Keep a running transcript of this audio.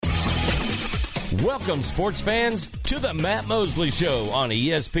Welcome, sports fans, to the Matt Mosley Show on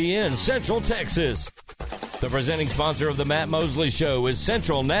ESPN Central Texas. The presenting sponsor of the Matt Mosley Show is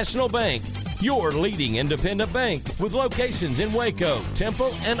Central National Bank, your leading independent bank with locations in Waco,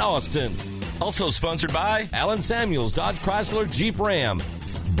 Temple, and Austin. Also sponsored by Allen Samuels Dodge Chrysler Jeep Ram,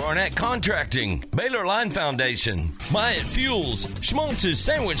 Barnett Contracting, Baylor Line Foundation, Myatt Fuels, Schmaltz's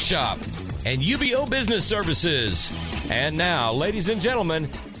Sandwich Shop, and UBO Business Services. And now, ladies and gentlemen,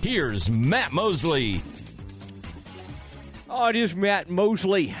 here's Matt Mosley. Oh, it is Matt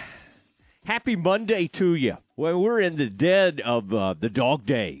Mosley. Happy Monday to you. Well, we're in the dead of the dog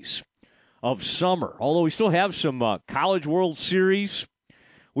days of summer, although we still have some College World Series.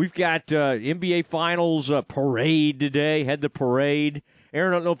 We've got NBA Finals parade today, had the parade.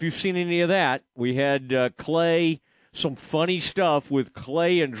 Aaron, I don't know if you've seen any of that. We had Clay, some funny stuff with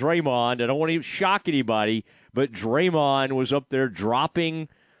Clay and Draymond. I don't want to shock anybody, but Draymond was up there dropping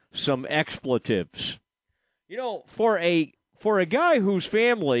some expletives. You know, for a guy whose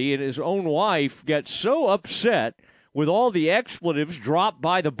family and his own wife got so upset with all the expletives dropped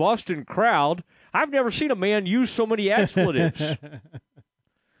by the Boston crowd, I've never seen a man use so many expletives.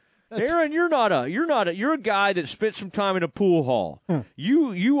 Aaron, you're a guy that spent some time in a pool hall.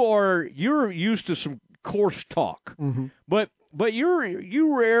 You're used to some coarse talk, but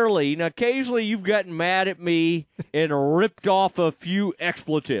you rarely, and occasionally you've gotten mad at me and ripped off a few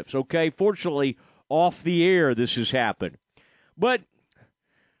expletives, okay? Fortunately, off the air this has happened. But,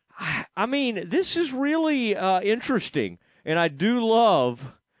 I mean, this is really interesting, and I do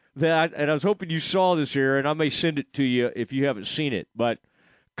love that, and I was hoping you saw this here, and I may send it to you if you haven't seen it, but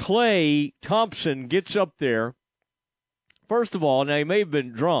Klay Thompson gets up there. First of all, now he may have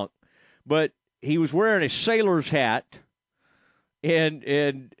been drunk, but he was wearing a sailor's hat,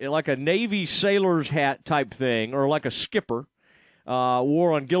 and like a Navy sailor's hat type thing, or like a skipper,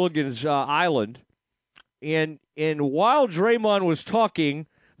 wore on Gilligan's Island. And while Draymond was talking,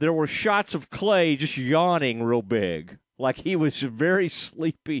 there were shots of Clay just yawning real big, like he was very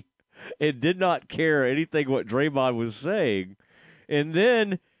sleepy and did not care anything what Draymond was saying. And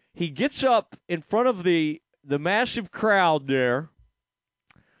then he gets up in front of the massive crowd there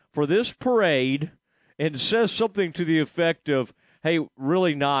for this parade and says something to the effect of, hey,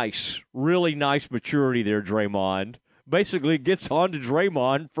 really nice maturity there, Draymond. Basically gets on to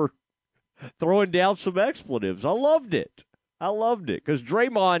Draymond for throwing down some expletives. I loved it because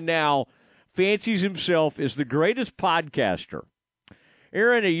Draymond now fancies himself as the greatest podcaster.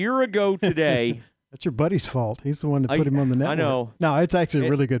 Aaron, a year ago today. That's your buddy's fault. He's the one that put him on the network. I know. No, it's actually a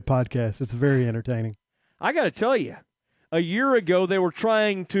really good podcast. It's very entertaining. I got to tell you, a year ago they were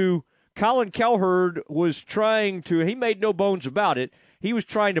Colin Cowherd was trying to, he made no bones about it, he was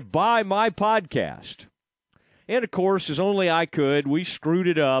trying to buy my podcast. And, of course, as only I could, we screwed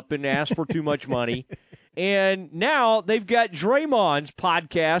it up and asked for too much money. And now they've got Draymond's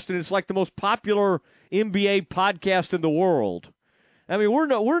podcast, and it's like the most popular NBA podcast in the world. I mean,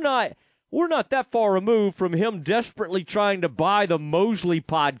 we're not that far removed from him desperately trying to buy the Mosley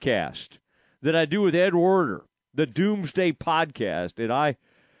podcast that I do with Ed Werder, the Doomsday podcast. And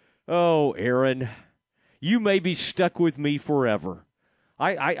Aaron, you may be stuck with me forever.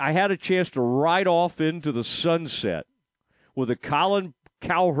 I had a chance to ride off into the sunset with a Colin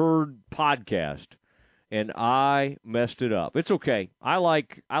Cowherd podcast, and I messed it up. It's okay. I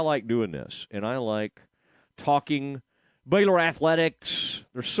like doing this, and I like talking Baylor athletics.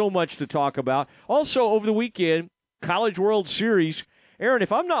 There's so much to talk about. Also, over the weekend, College World Series. Aaron,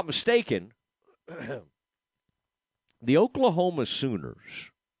 if I'm not mistaken, the Oklahoma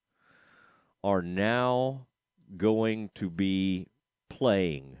Sooners are now going to be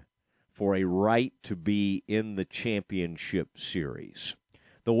playing for a right to be in the championship series.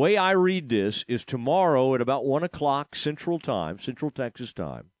 The way I read this is tomorrow at about 1 o'clock Central Texas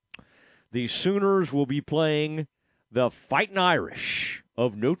time, the Sooners will be playing the Fighting Irish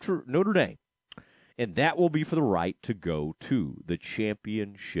of Notre Dame, and that will be for the right to go to the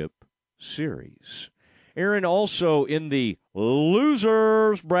championship series. Aaron, also in the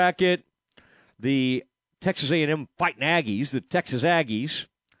losers bracket, the Texas A&M Fighting Aggies, the Texas Aggies,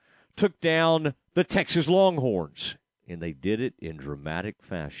 took down the Texas Longhorns, and they did it in dramatic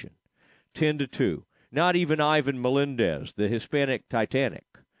fashion, 10-2. Not even Ivan Melendez, the Hispanic Titanic,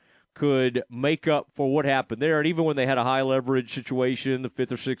 could make up for what happened there. And even when they had a high-leverage situation in the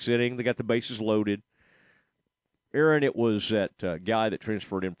 5th or 6th inning, they got the bases loaded. Aaron, it was that guy that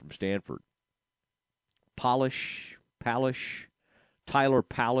transferred in from Stanford, Tyler Palish,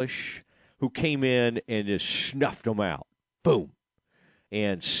 who came in and just snuffed them out. Boom.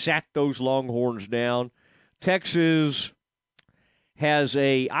 And sat those Longhorns down. Texas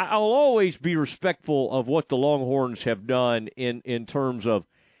I'll always be respectful of what the Longhorns have done in terms of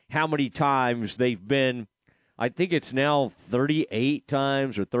how many times they've been. I think it's now 38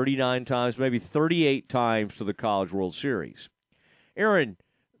 times or 39 times, maybe 38 times to the College World Series. Aaron,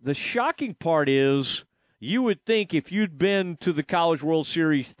 the shocking part is you would think if you'd been to the College World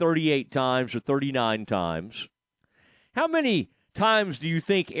Series 38 times or 39 times, how many times do you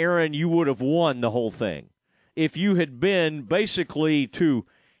think, Aaron, you would have won the whole thing if you had been basically to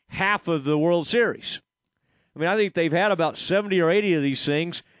half of the World Series? I mean, I think they've had about 70 or 80 of these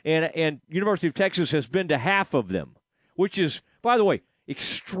things, and University of Texas has been to half of them, which is, by the way,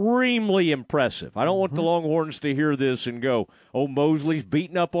 extremely impressive. I don't want the Longhorns to hear this and go, oh, Mosley's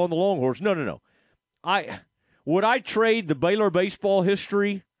beating up on the Longhorns. No. Would I trade the Baylor baseball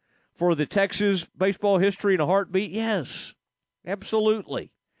history for the Texas baseball history in a heartbeat? Yes,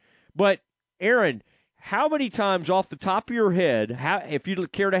 absolutely. But, Aaron, how many times off the top of your head, if you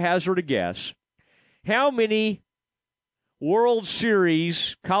care to hazard a guess, how many World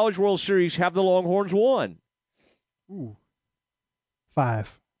Series, College World Series, have the Longhorns won? Ooh.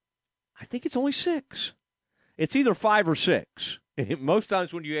 5. I think it's only 6. It's either 5 or 6. Most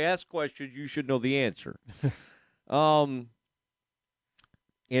times when you ask questions, you should know the answer. And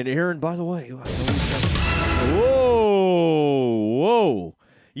Aaron, by the way, whoa.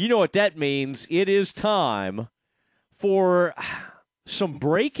 You know what that means. It is time for some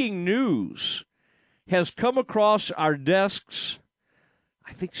breaking news has come across our desks.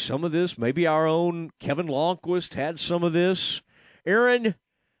 I think some of this, maybe our own Kevin Lonnquist had some of this. Aaron,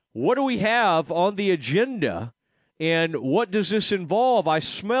 what do we have on the agenda, and what does this involve? I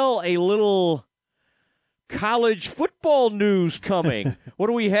smell a little college football news coming. What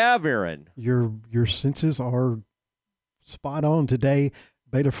do we have, Aaron? Your senses are spot on today.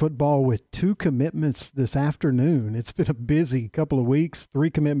 Baylor football with 2 commitments this afternoon. It's been a busy couple of weeks. 3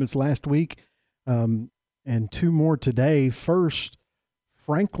 commitments last week. And 2 more today. First,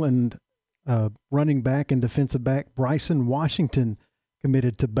 Franklin running back and defensive back Bryson Washington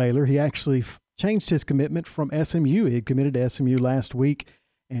committed to Baylor. He actually changed his commitment from SMU. He had committed to SMU last week,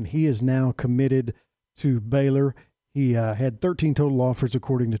 and he is now committed to Baylor. He had 13 total offers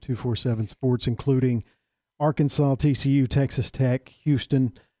according to 247 Sports, including Arkansas, TCU, Texas Tech,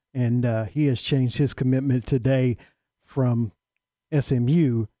 Houston, and he has changed his commitment today from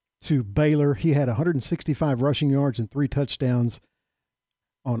SMU to Baylor. He had 165 rushing yards and 3 touchdowns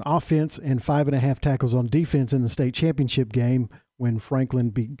on offense and 5.5 tackles on defense in the state championship game when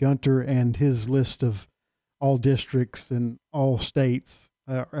Franklin beat Gunter, and his list of all districts and all states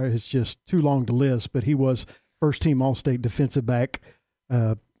is just too long to list, but he was first-team All-State defensive back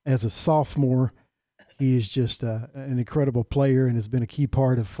as a sophomore. He is just an incredible player and has been a key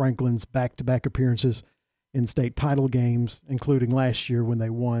part of Franklin's back-to-back appearances in state title games, including last year when they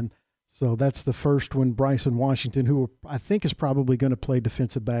won. So that's the first one. Bryson Washington, who I think is probably going to play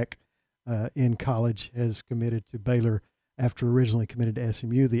defensive back in college, has committed to Baylor after originally committed to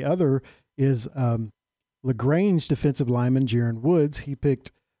SMU. The other is LaGrange defensive lineman Jaron Woods. He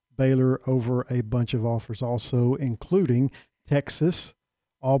picked Baylor over a bunch of offers also, including Texas,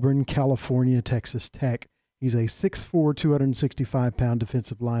 Auburn, California, Texas Tech. He's a 6'4", 265-pound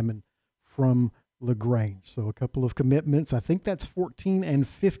defensive lineman from LaGrange. So a couple of commitments. I think that's 14 and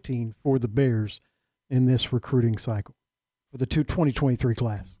 15 for the Bears in this recruiting cycle for the 2023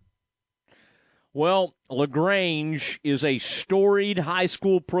 class. Well, LaGrange is a storied high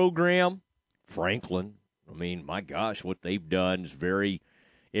school program. Franklin, I mean, my gosh, what they've done is very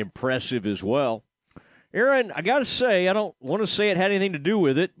impressive as well. Aaron, I got to say, I don't want to say it had anything to do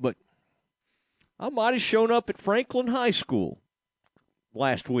with it, but I might have shown up at Franklin High School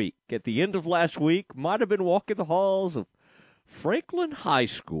last week. At the end of last week, might have been walking the halls of Franklin High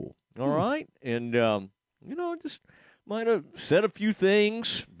School. All right? And, just might have said a few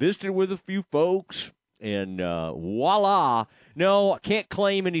things, visited with a few folks, and voila. No, I can't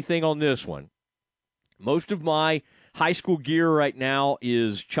claim anything on this one. Most of my high school gear right now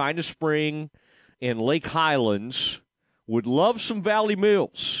is China Spring and Lake Highlands. Would love some Valley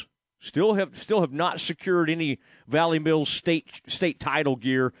Mills. Still have not secured any Valley Mills state title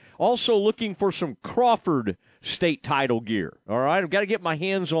gear. Also looking for some Crawford state title gear. All right, I've got to get my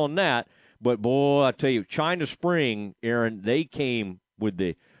hands on that. But boy, I tell you, China Spring, Aaron, they came with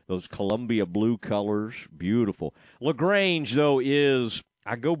those Columbia blue colors, beautiful. LaGrange though is,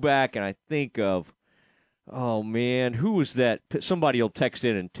 I go back and I think of, oh man, who was that? Somebody will text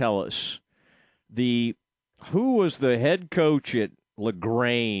in and tell us. Who was the head coach at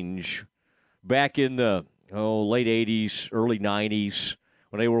LaGrange back in the late 80s, early 90s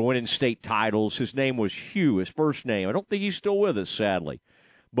when they were winning state titles. His name was Hugh, his first name. I don't think he's still with us, sadly.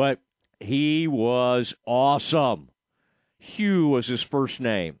 But he was awesome. Hugh was his first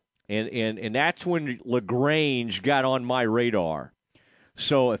name. And that's when LaGrange got on my radar.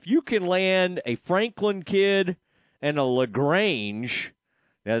 So if you can land a Franklin kid and a LaGrange,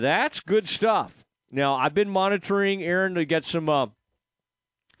 now that's good stuff. Now, I've been monitoring, Aaron, to get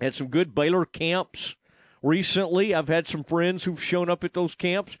had some good Baylor camps recently. I've had some friends who've shown up at those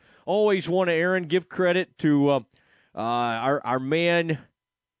camps. Always want to, Aaron, give credit to our man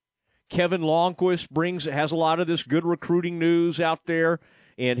Kevin Longquist has a lot of this good recruiting news out there,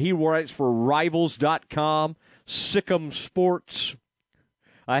 and he writes for Rivals.com, Sikkim Sports.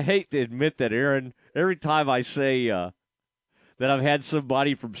 I hate to admit that, Aaron. Every time I say that I've had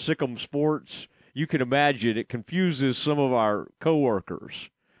somebody from Sikkim Sports, you can imagine it confuses some of our coworkers,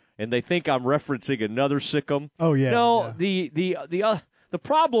 and they think I'm referencing another Sikkim. Oh yeah. No, yeah. The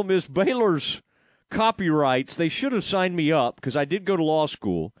problem is Baylor's copyrights. They should have signed me up because I did go to law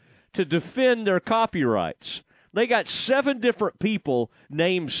school to defend their copyrights. They got 7 different people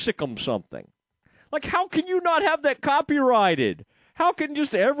named Sikkim something. Like, how can you not have that copyrighted? How can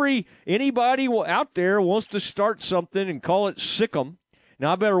just anybody out there wants to start something and call it Sikkim?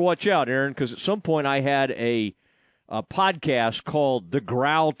 Now, I better watch out, Aaron, because at some point I had a podcast called The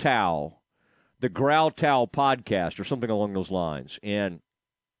Growl Towel podcast or something along those lines. And,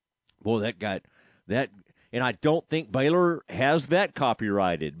 boy, that got that. And I don't think Baylor has that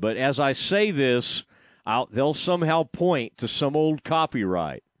copyrighted. But as I say this, they'll somehow point to some old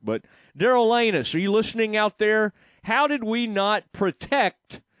copyright. But, Daryl Lanus, are you listening out there? How did we not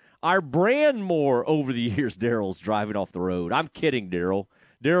protect our brand more over the years? Daryl's driving off the road. I'm kidding, Daryl.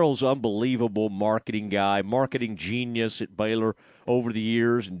 Daryl's unbelievable marketing guy, marketing genius at Baylor over the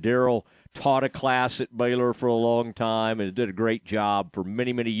years. And Daryl taught a class at Baylor for a long time and did a great job for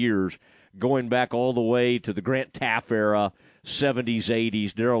many, many years, going back all the way to the Grant Taff era, 70s,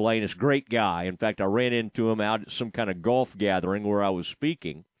 80s. Daryl Lanus, great guy. In fact, I ran into him out at some kind of golf gathering where I was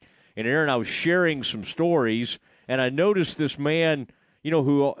speaking. And, Aaron, I was sharing some stories, and I noticed this man,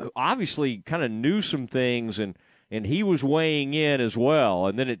 who obviously kind of knew some things, and he was weighing in as well.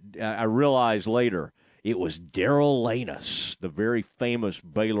 And then I realized later it was Daryl Lanus, the very famous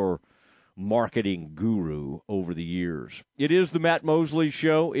Baylor marketing guru over the years. It is the Matt Mosley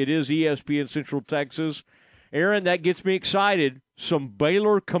Show. It is ESPN Central Texas. Aaron, that gets me excited. Some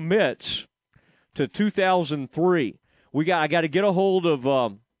Baylor commits to 2003. I got to get a hold of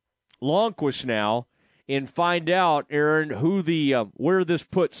Longquist now and find out, Aaron, where this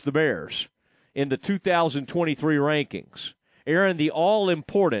puts the Bears in the 2023 rankings. Aaron, the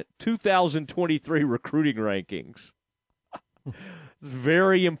all-important 2023 recruiting rankings. It's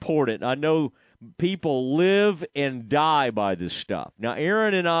very important. I know people live and die by this stuff. Now,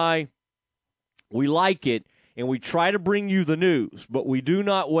 Aaron and I, we like it, and we try to bring you the news, but we do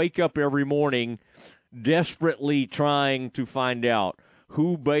not wake up every morning desperately trying to find out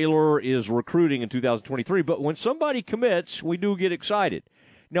who Baylor is recruiting in 2023. But when somebody commits, we do get excited.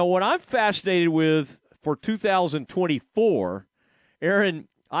 Now, what I'm fascinated with for 2024, Aaron,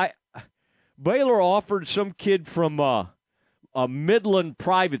 Baylor offered some kid from a Midland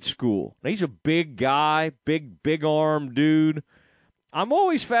private school. Now, he's a big guy, big arm dude. I'm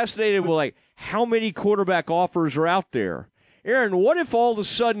always fascinated with, how many quarterback offers are out there. Aaron, what if all of a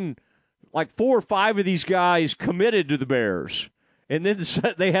sudden, 4 or 5 of these guys committed to the Bears, and then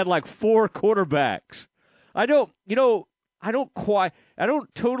they had 4 quarterbacks? I don't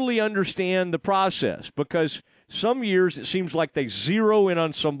totally understand the process, because some years it seems like they zero in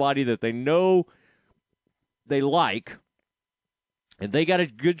on somebody that they know they like, and they got a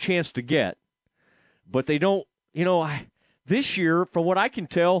good chance to get, but they don't, this year, from what I can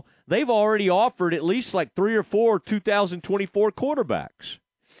tell, they've already offered at least 3 or 4 2024 quarterbacks.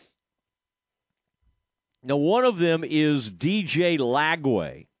 Now, one of them is DJ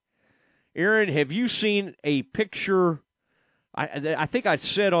Lagway. Aaron, have you seen a picture? I think I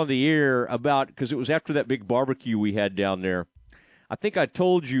said on the air about, because it was after that big barbecue we had down there, I think I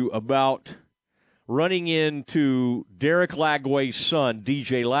told you about running into Derek Lagway's son,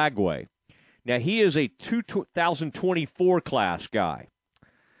 DJ Lagway. Now, he is a 2024 class guy.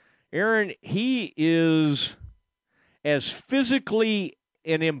 Aaron, he is as physically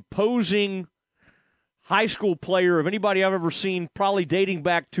an imposing high school player of anybody I've ever seen, probably dating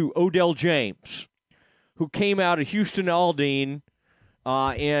back to Odell James, who came out of Houston Aldine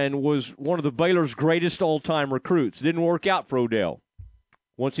and was one of the Baylor's greatest all-time recruits. Didn't work out for Odell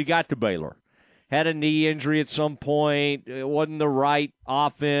once he got to Baylor. Had a knee injury at some point. It wasn't the right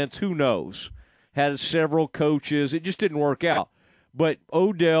offense. Who knows? Had several coaches. It just didn't work out. But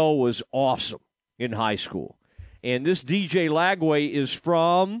Odell was awesome in high school. And this DJ Lagway is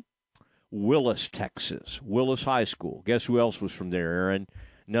from Willis, Texas, Willis High School. Guess who else was from there, Aaron?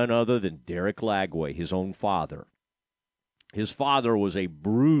 None other than Derek Lagway, his own father. His father was a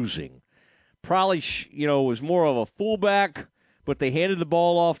bruising, probably, was more of a fullback, but they handed the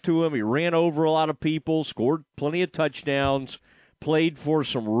ball off to him. He ran over a lot of people, scored plenty of touchdowns, played for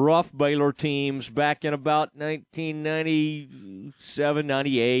some rough Baylor teams back in about 1997,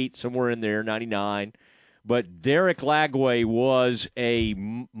 98, somewhere in there, 99. But Derek Lagway was a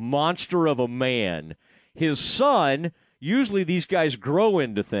monster of a man. His son, usually these guys grow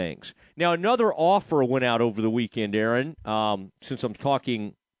into things. Now, another offer went out over the weekend, Aaron, since I'm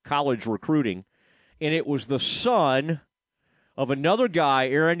talking college recruiting, and it was the son of another guy,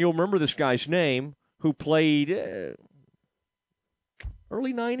 Aaron, you'll remember this guy's name, who played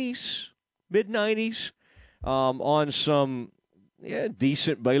early 90s, mid-90s, on some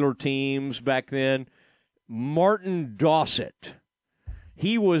decent Baylor teams back then. Martin Dossett.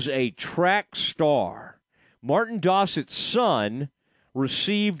 He was a track star. Martin Dossett's son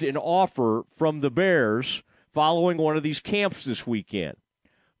received an offer from the Bears following one of these camps this weekend.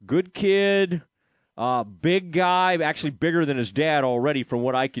 Good kid, big guy, actually bigger than his dad already from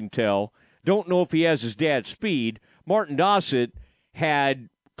what I can tell. Don't know if he has his dad's speed. Martin Dossett had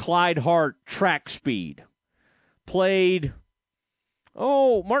Clyde Hart track speed. Martin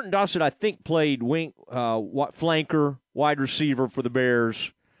Dossett, I think, played flanker, wide receiver for the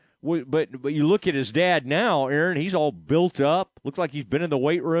Bears. But you look at his dad now, Aaron, he's all built up. Looks like he's been in the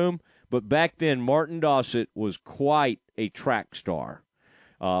weight room. But back then, Martin Dossett was quite a track star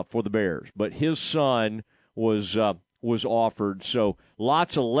for the Bears. But his son was offered. So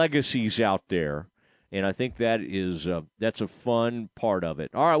lots of legacies out there. And I think that's a fun part of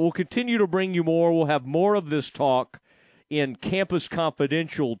it. All right, we'll continue to bring you more. We'll have more of this talk in Campus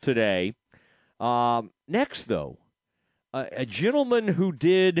Confidential today. Next, though, a gentleman who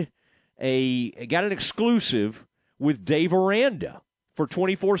got an exclusive with Dave Aranda for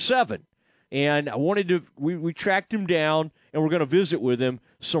 24/7. And we tracked him down, and we're going to visit with him.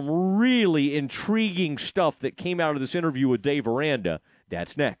 Some really intriguing stuff that came out of this interview with Dave Aranda.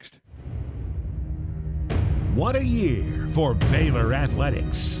 That's next. What a year for Baylor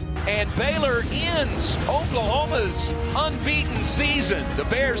athletics. And Baylor ends Oklahoma's unbeaten season. The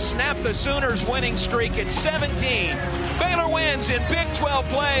Bears snap the Sooners' winning streak at 17. Baylor wins in Big 12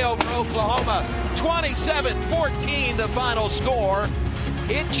 play over Oklahoma. 27-14 the final score.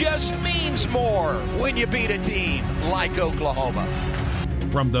 It just means more when you beat a team like Oklahoma.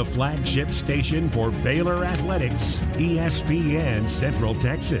 From the flagship station for Baylor athletics, ESPN Central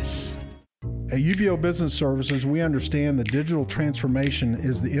Texas. At UBO Business Services, we understand that digital transformation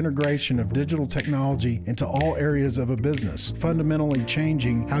is the integration of digital technology into all areas of a business, fundamentally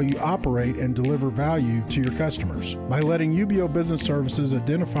changing how you operate and deliver value to your customers. By letting UBO Business Services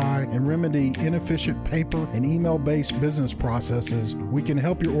identify and remedy inefficient paper and email-based business processes, we can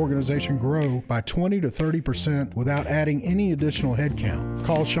help your organization grow by 20 to 30% without adding any additional headcount.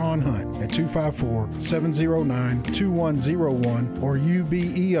 Call Sean Hunt at 254-709-2101 or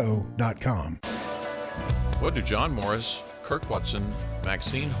ubeo.com. What do John Morris, Kirk Watson,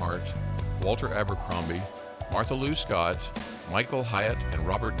 Maxine Hart, Walter Abercrombie, Martha Lou Scott, Michael Hyatt, and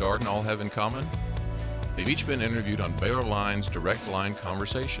Robert Darden all have in common? They've each been interviewed on Baylor Line's Direct Line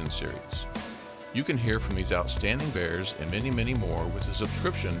Conversation series. You can hear from these outstanding Bears and many, many more with a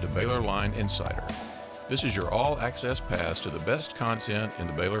subscription to Baylor Line Insider. This is your all-access pass to the best content in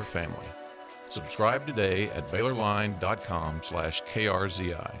the Baylor family. Subscribe today at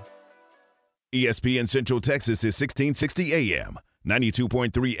BaylorLine.com/KRZI. ESPN Central Texas is 1660 AM,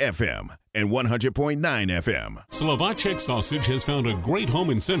 92.3 FM, and 100.9 FM. Slovacek Sausage has found a great home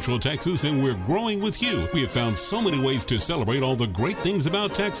in Central Texas, and we're growing with you. We have found so many ways to celebrate all the great things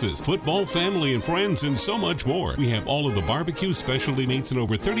about Texas. Football, family, and friends, and so much more. We have all of the barbecue specialty meats and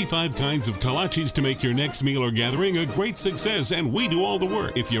over 35 kinds of kolaches to make your next meal or gathering a great success, and we do all the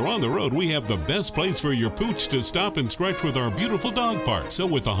work. If you're on the road, we have the best place for your pooch to stop and stretch with our beautiful dog park. So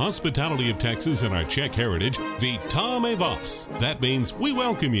with the hospitality of Texas and our Czech heritage, Vítame vás. That means we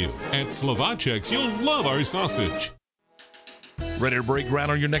welcome you. At Slovaceks, you'll love our sausage. Ready to break ground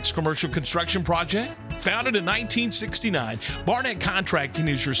on your next commercial construction project? Founded in 1969, Barnett Contracting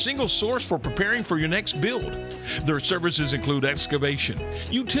is your single source for preparing for your next build. Their services include excavation,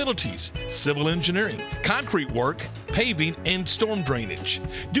 utilities, civil engineering, concrete work, paving, and storm drainage.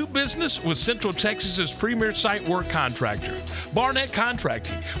 Do business with Central Texas's premier site work contractor, Barnett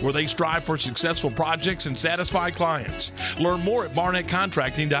Contracting, where they strive for successful projects and satisfied clients. Learn more at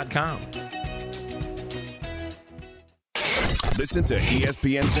barnettcontracting.com. Listen to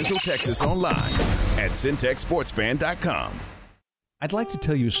ESPN Central Texas online at centexsportsfan.com. I'd like to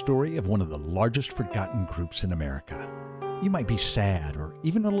tell you a story of one of the largest forgotten groups in America. You might be sad or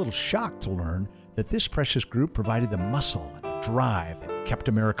even a little shocked to learn that this precious group provided the muscle and the drive that kept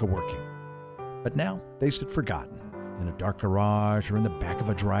America working. But now they sit forgotten in a dark garage or in the back of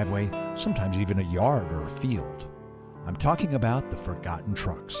a driveway, sometimes even a yard or a field. I'm talking about the forgotten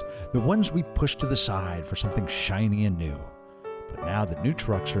trucks, the ones we pushed to the side for something shiny and new. But now that new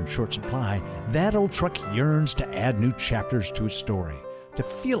trucks are in short supply, that old truck yearns to add new chapters to its story, to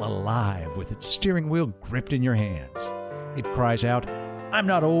feel alive with its steering wheel gripped in your hands. It cries out, "I'm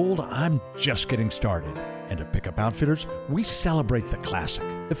not old, I'm just getting started." And at Pickup Outfitters, we celebrate the classic,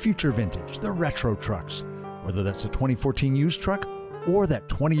 the future vintage, the retro trucks, whether that's a 2014 used truck or that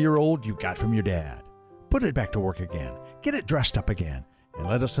 20-year-old you got from your dad. Put it back to work again, get it dressed up again, and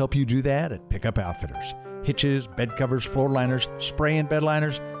let us help you do that at Pickup Outfitters. Hitches, bed covers, floor liners, spray and bed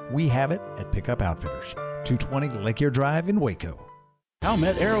liners, we have it at Pickup Outfitters, 220 Lake Air Drive in Waco.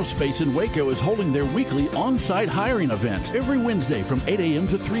 Howmet Aerospace in Waco is holding their weekly on-site hiring event every Wednesday from 8 a.m.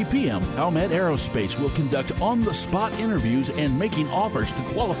 to 3 p.m. Howmet Aerospace will conduct on-the-spot interviews and making offers to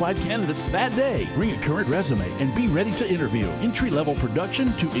qualified candidates that day. Bring a current resume and be ready to interview. Entry-level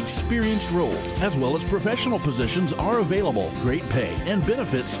production to experienced roles, as well as professional positions are available. Great pay and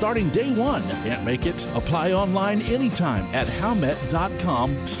benefits starting day one. Can't make it? Apply online anytime at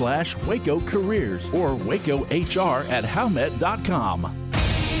howmet.com/Waco Careers or WacoHR@howmet.com.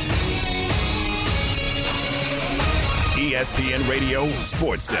 ESPN Radio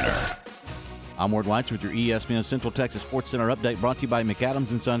Sports Center. I'm Ward Weitz with your ESPN Central Texas Sports Center update brought to you by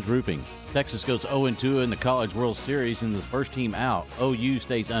McAdams & Sons Roofing. Texas goes 0-2 in the College World Series, and the first team out, OU,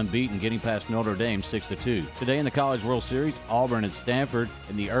 stays unbeaten, getting past Notre Dame 6-2. Today in the College World Series, Auburn and Stanford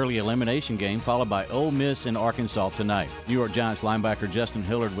in the early elimination game, followed by Ole Miss and Arkansas tonight. New York Giants linebacker Justin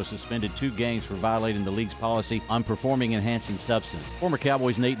Hillard was suspended 2 games for violating the league's policy on performing-enhancing substance. Former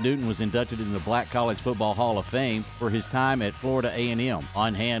Cowboys Nate Newton was inducted into the Black College Football Hall of Fame for his time at Florida A&M.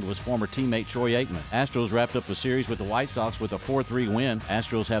 On hand was former teammate Troy Aikman. Astros wrapped up a series with the White Sox with a 4-3 win.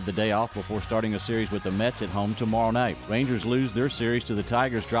 Astros have the day off before starting a series with the Mets at home tomorrow night. Rangers lose their series to the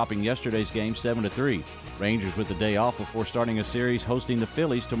Tigers, dropping yesterday's game 7-3. Rangers with the day off before starting a series hosting the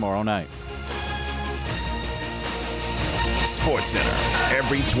Phillies tomorrow night. Sports Center,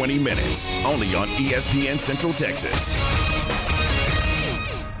 every 20 minutes, only on ESPN Central Texas.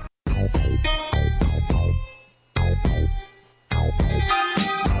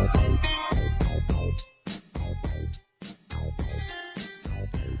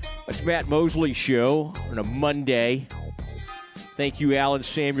 It's Matt Mosley Show on a Monday. Thank you, Alan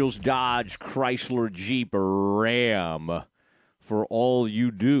Samuels Dodge, Chrysler, Jeep, Ram, for all you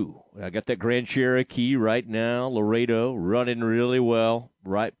do. I got that Grand Cherokee right now, Laredo, running really well,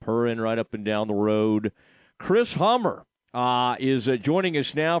 right, purring right up and down the road. Chris Hummer is joining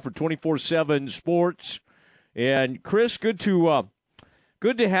us now for 24/7 Sports. And, Chris, good to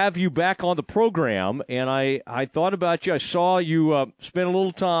have you back on the program, and I thought about you. I saw you spend a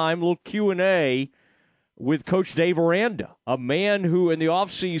little time, a little Q&A with Coach Dave Aranda, a man who in the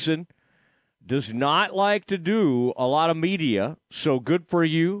offseason does not like to do a lot of media, so good for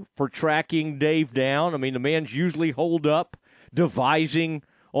you for tracking Dave down. I mean, the man's usually holed up, devising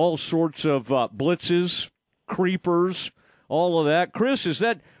all sorts of blitzes, creepers, all of that. Chris, is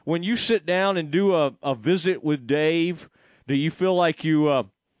that when you sit down and do a visit with Dave, do you feel like you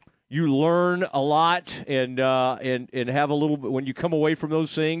learn a lot and have a little bit when you come away from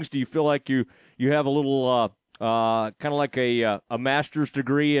those things? Do you feel like you have a little kind of like a master's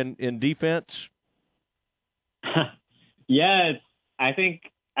degree in defense? Yeah, I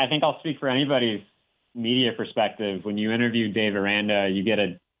think I'll speak for anybody's media perspective. When you interview Dave Aranda, you get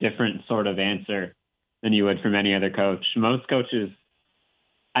a different sort of answer than you would from any other coach. Most coaches,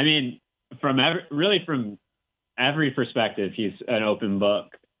 I mean, from every perspective, he's an open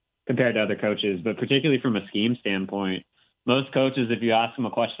book compared to other coaches, but particularly from a scheme standpoint, most coaches, if you ask them a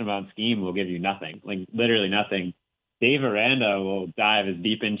question about scheme, will give you nothing, like literally nothing. Dave Aranda will dive as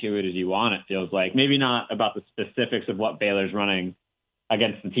deep into it as you want, it feels like. Maybe not about the specifics of what Baylor's running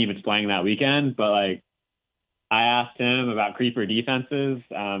against the team it's playing that weekend, but like I asked him about creeper defenses,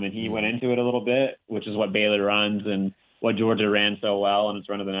 and he went into it a little bit, which is what Baylor runs and what Georgia ran so well in its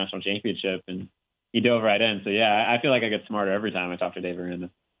run to the national championship, and he dove right in. So, yeah, I feel like I get smarter every time I talk to Dave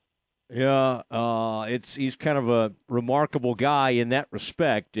Aranda. Yeah, he's kind of a remarkable guy in that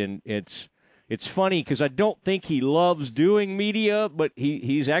respect, and it's funny because I don't think he loves doing media, but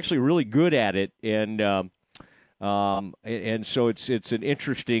he's actually really good at it. And And so it's an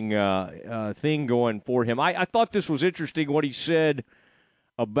interesting thing going for him. I thought this was interesting what he said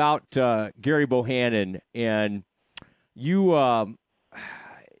about Gary Bohannon, and you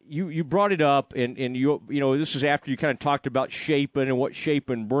brought it up, and you know this is after you kind of talked about Shapen and what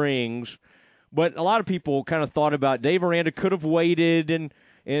Shapen brings, but a lot of people kind of thought about Dave Aranda could have waited and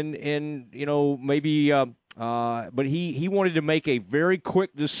you know maybe but he wanted to make a very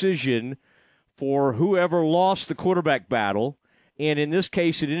quick decision for whoever lost the quarterback battle, and in this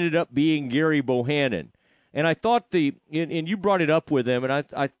case, it ended up being Gary Bohannon. And I thought and you brought it up with him, and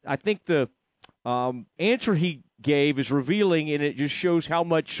I think the answer he gave is revealing, and it just shows how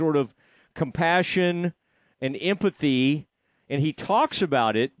much sort of compassion and empathy, and he talks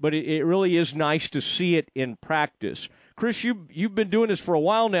about it, but it really is nice to see it in practice. Chris, you've been doing this for a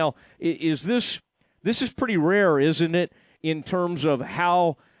while now. This is pretty rare, isn't it, in terms of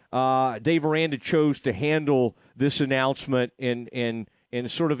how Dave Aranda chose to handle this announcement and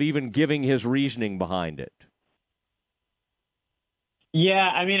sort of even giving his reasoning behind it? Yeah,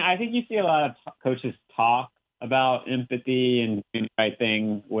 I mean, I think you see a lot of coaches talk about empathy and doing the right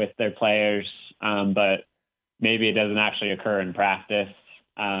thing with their players, but maybe it doesn't actually occur in practice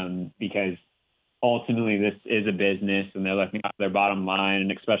because ultimately this is a business and they're looking at their bottom line,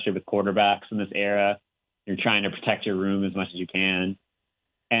 and especially with quarterbacks in this era, you're trying to protect your room as much as you can.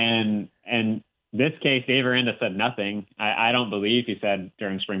 And this case, Dave Aranda said nothing. I don't believe he said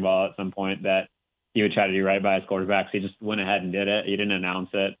during spring ball at some point that he would try to do right by his quarterbacks. He just went ahead and did it. He didn't announce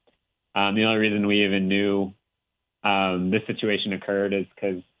it. The only reason we even knew this situation occurred is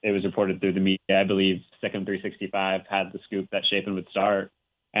because it was reported through the media. I believe Sikkim 365 had the scoop that Shapen would start.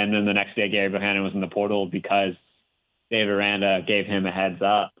 And then the next day, Gary Bohannon was in the portal because Dave Aranda gave him a heads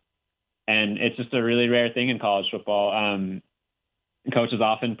up. And it's just a really rare thing in college football. Coaches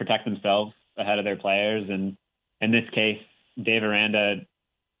often protect themselves ahead of their players. And in this case, Dave Aranda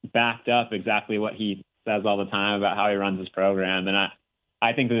backed up exactly what he says all the time about how he runs his program. And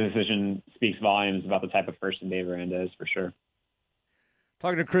I think the decision speaks volumes about the type of person Dave Aranda is, for sure.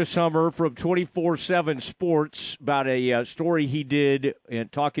 Talking to Chris Hummer from 24/7 Sports about a story he did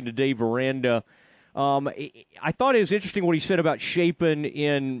and talking to Dave Aranda. I thought it was interesting what he said about Shapen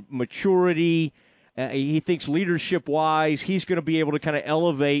in maturity. He thinks leadership-wise, he's going to be able to kind of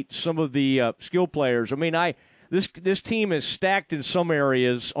elevate some of the skill players. I mean, this team is stacked in some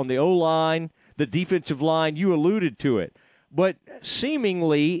areas on the O-line, the defensive line. You alluded to it, but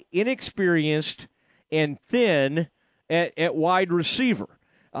seemingly inexperienced and thin at wide receiver.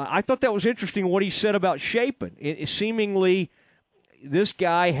 I thought that was interesting what he said about Shapen. Seemingly, this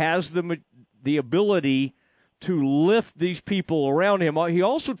guy has the ability to lift these people around him. He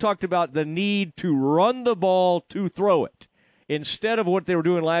also talked about the need to run the ball to throw it. Instead of what they were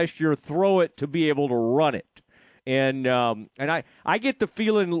doing last year, throw it to be able to run it. And I get the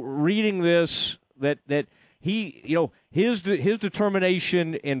feeling reading this that he, you know, his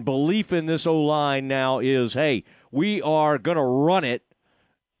determination and belief in this O-line now is, hey, we are going to run it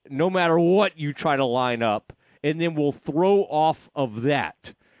no matter what you try to line up, and then we'll throw off of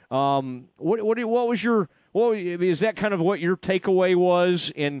that. Is that kind of what your takeaway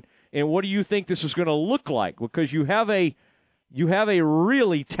was, and what do you think this is going to look like? Because you have a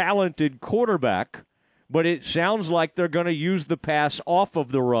really talented quarterback, but it sounds like they're going to use the pass off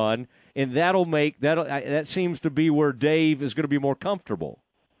of the run, and that seems to be where Dave is going to be more comfortable.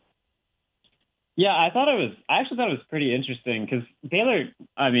 Yeah, I actually thought it was pretty interesting because Baylor,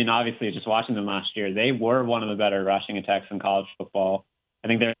 I mean, obviously just watching them last year, they were one of the better rushing attacks in college football. I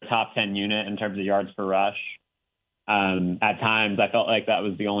think they're a top 10 unit in terms of yards per rush. At times, I felt like that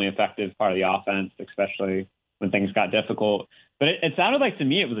was the only effective part of the offense, especially when things got difficult. But it sounded like to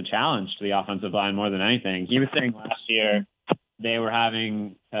me it was a challenge to the offensive line more than anything. He was saying last year they were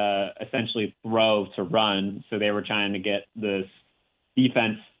having to essentially throw to run, so they were trying to get this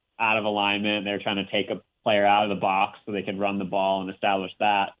defense out of alignment. They were trying to take a player out of the box so they could run the ball and establish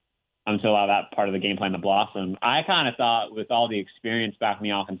that to allow that part of the game plan to blossom. I kind of thought with all the experience back in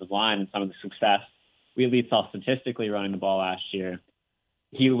the offensive line and some of the success we at least saw statistically running the ball last year,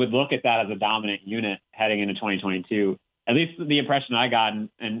 he would look at that as a dominant unit heading into 2022. At least the impression I got,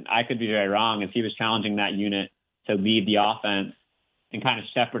 and I could be very wrong, is he was challenging that unit to lead the offense and kind of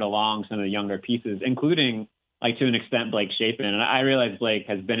shepherd along some of the younger pieces, including, like, to an extent, Blake Shapen. And I realize Blake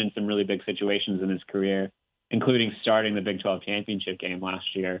has been in some really big situations in his career, including starting the Big 12 championship game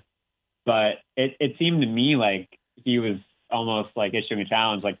last year. But it seemed to me like he was almost like issuing a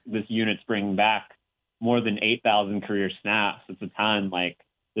challenge, like this unit's bringing back more than 8,000 career snaps. It's a ton. Like,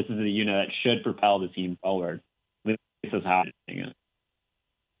 this is a unit that should propel the team forward. This is how I'm seeing it.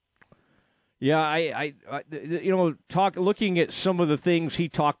 Yeah, I looking at some of the things he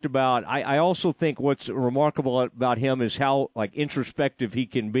talked about, I also think what's remarkable about him is how introspective he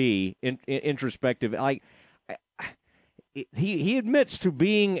can be. Introspective, he admits to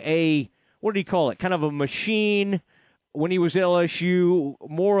being what do you call it? Kind of a machine when he was at LSU,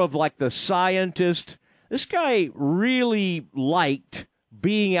 more of the scientist. This guy really liked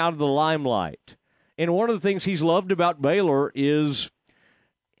being out of the limelight, and one of the things he's loved about Baylor is,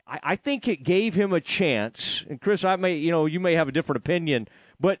 I think it gave him a chance, and Chris, you may have a different opinion,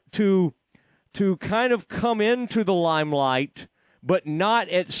 but to kind of come into the limelight, but not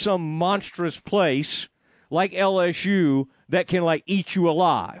at some monstrous place like LSU that can eat you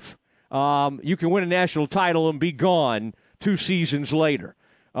alive. You can win a national title and be gone 2 seasons later.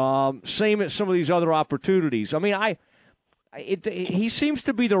 Same at some of these other opportunities. I mean, he seems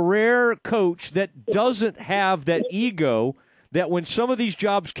to be the rare coach that doesn't have that ego. That when some of these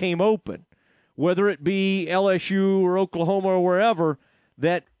jobs came open, whether it be LSU or Oklahoma or wherever,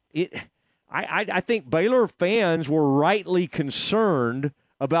 I think Baylor fans were rightly concerned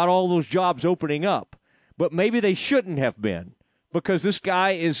about all those jobs opening up. But maybe they shouldn't have been, because this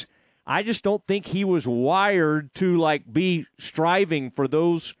guy I just don't think he was wired to be striving for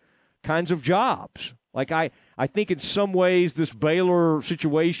those kinds of jobs. I think in some ways this Baylor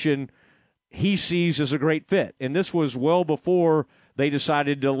situation he sees as a great fit. And this was well before they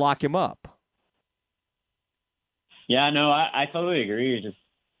decided to lock him up. Yeah, no, I totally agree.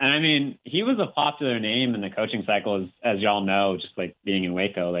 And I mean, he was a popular name in the coaching cycle, as y'all know, just being in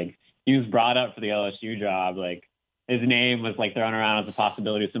Waco. He was brought up for the LSU job. His name was thrown around as a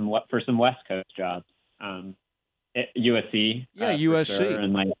possibility for some West Coast jobs. USC. Yeah, USC. Sure.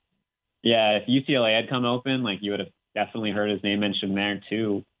 And if UCLA had come open, you would have definitely heard his name mentioned there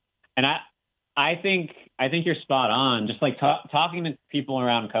too. And I think you're spot on. Just talking to people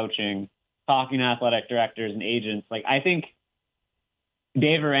around coaching, talking to athletic directors and agents. I think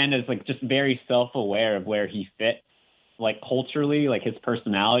Dave Aranda is just very self-aware of where he fits, culturally, his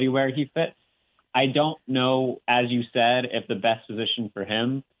personality, where he fits. I don't know, as you said, if the best position for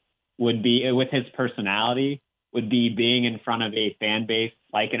him would be, with his personality, would be being in front of a fan base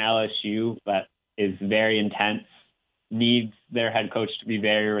like an LSU that is very intense, needs their head coach to be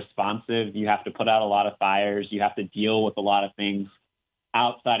very responsive. You have to put out a lot of fires. You have to deal with a lot of things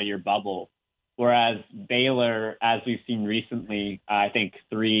outside of your bubble. Whereas Baylor, as we've seen recently, I think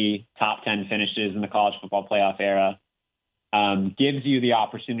 3 top 10 finishes in the college football playoff era, gives you the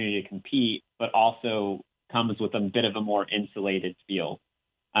opportunity to compete, but also comes with a bit of a more insulated feel.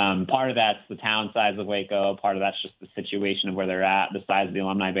 Part of that's the town size of Waco. Part of that's just the situation of where they're at, the size of the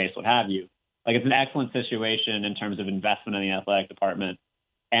alumni base, what have you. It's an excellent situation in terms of investment in the athletic department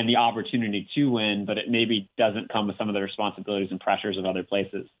and the opportunity to win, but it maybe doesn't come with some of the responsibilities and pressures of other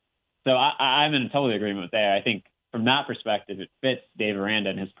places. So I'm in total agreement with that. I think from that perspective, it fits Dave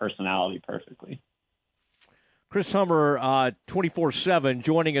Aranda and his personality perfectly. Chris Hummer, 24/7,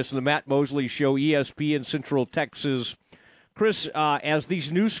 joining us on the Matt Mosley Show, ESPN Central Texas. Chris, as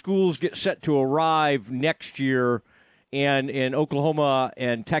these new schools get set to arrive next year, and in Oklahoma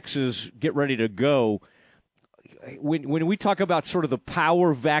and Texas get ready to go, when we talk about sort of the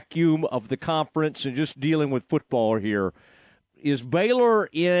power vacuum of the conference and just dealing with football here, is Baylor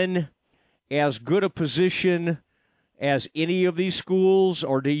in as good a position as any of these schools,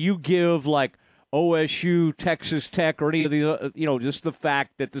 or do you give OSU, Texas Tech, or any of the just the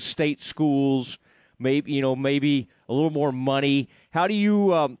fact that the state schools maybe a little more money? How do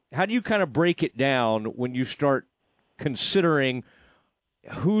you kind of break it down when you start considering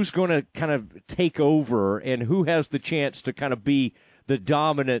who's going to kind of take over and who has the chance to kind of be the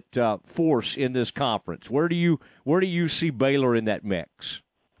dominant force in this conference? Where do you see Baylor in that mix?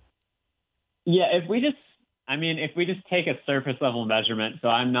 Yeah, if we just take a surface level measurement, so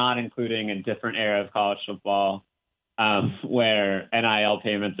I'm not including a different era of college football where NIL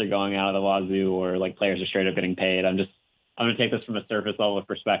payments are going out of the wazoo or players are straight up getting paid. I'm going to take this from a surface level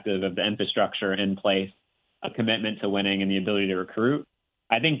perspective of the infrastructure in place, a commitment to winning, and the ability to recruit.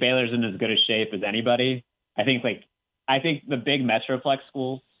 I think Baylor's in as good a shape as anybody. I think the big Metroplex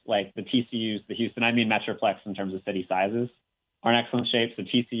schools, like the TCUs, the Houston, I mean Metroplex in terms of city sizes, are in excellent shape. So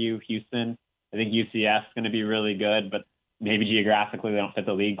TCU, Houston, I think UCF is going to be really good, but maybe geographically they don't fit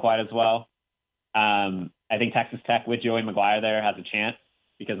the league quite as well. I think Texas Tech with Joey McGuire there has a chance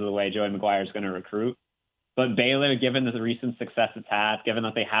because of the way Joey McGuire is going to recruit. But Baylor, given the recent success it's had, given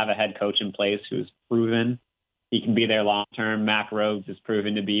that they have a head coach in place who's proven he can be there long-term, Mack Rhoades has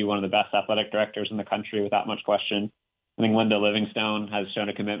proven to be one of the best athletic directors in the country without much question. I think Linda Livingstone has shown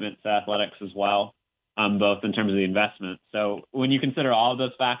a commitment to athletics as well. both in terms of the investment. So when you consider all of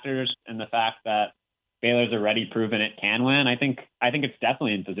those factors and the fact that Baylor's already proven it can win, I think it's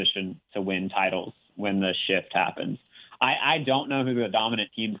definitely in position to win titles when the shift happens. I don't know who the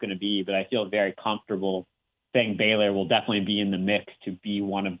dominant team's going to be, but I feel very comfortable saying Baylor will definitely be in the mix to be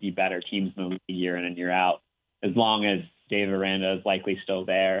one of the better teams in the league year in and year out, as long as Dave Aranda is likely still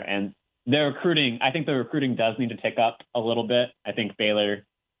there. And their recruiting, I think the recruiting does need to tick up a little bit. I think Baylor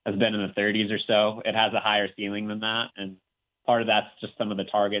has been in the 30s or so. It has a higher ceiling than that. And part of that's just some of the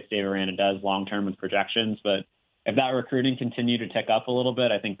targets Dave Aranda does long-term with projections. But if that recruiting continued to tick up a little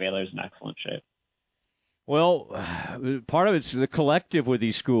bit, I think Baylor's in excellent shape. Well, part of it's the collective with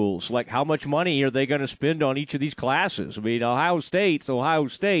these schools. Like, how much money are they going to spend on each of these classes? I mean, Ohio State,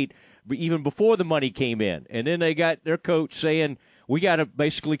 but even before the money came in. And then they got their coach saying, we got to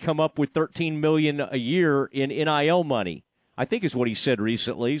basically come up with $13 million a year in NIL money, I think is what he said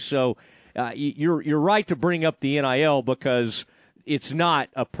recently. So you're right to bring up the NIL because it's not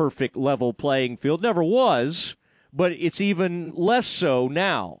a perfect level playing field. Never was, but it's even less so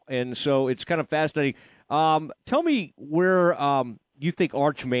now. And so it's kind of fascinating. Tell me where you think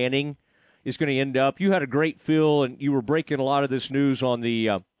Arch Manning is going to end up. You had a great feel, and you were breaking a lot of this news on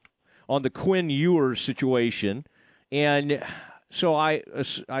the Quinn Ewers situation. And so I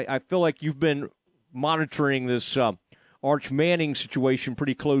feel like you've been monitoring this Arch Manning situation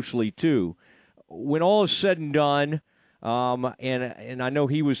pretty closely too. When all is said and done, and I know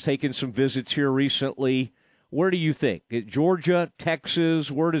he was taking some visits here recently, where do you think? Georgia, Texas,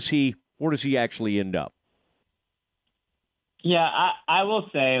 where does he actually end up? Yeah, I will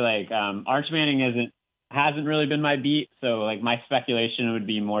say, Arch Manning hasn't really been my beat, so my speculation would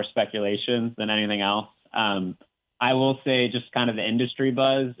be more speculation than anything else. I will say just kind of the industry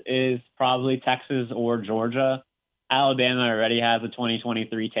buzz is probably Texas or Georgia. Alabama already has a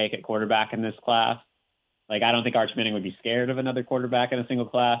 2023 take at quarterback in this class. I don't think Arch Manning would be scared of another quarterback in a single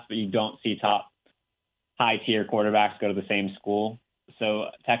class, but you don't see top high-tier quarterbacks go to the same school. So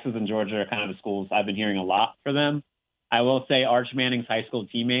Texas and Georgia are kind of the schools I've been hearing a lot for them. I will say Arch Manning's high school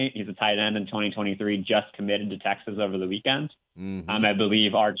teammate, he's a tight end in 2023, just committed to Texas over the weekend. Mm-hmm. I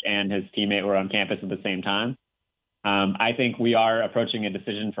believe Arch and his teammate were on campus at the same time. I think we are approaching a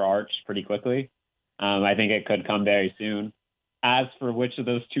decision for Arch pretty quickly. I think it could come very soon. As for which of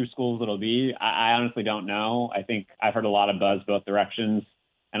those two schools it'll be, I honestly don't know. I think I've heard a lot of buzz both directions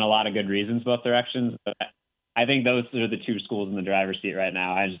and a lot of good reasons both directions. But I think those are the two schools in the driver's seat right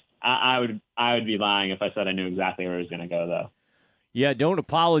now. I would be lying if I said I knew exactly where it was going to go, though. Yeah, don't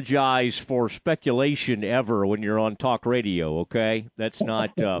apologize for speculation ever when you're on talk radio, okay? That's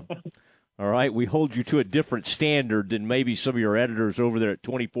not all right. We hold you to a different standard than maybe some of your editors over there at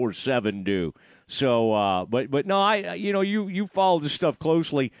 24/7 do. So, but no, you follow this stuff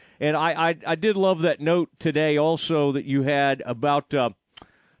closely, and I did love that note today also that you had about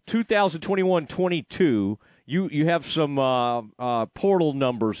 2021-22. You have some portal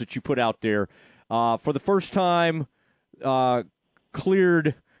numbers that you put out there. For the first time,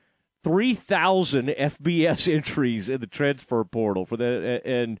 cleared 3,000 FBS entries in the transfer portal for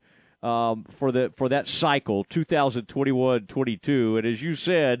that cycle, 2021-22. And as you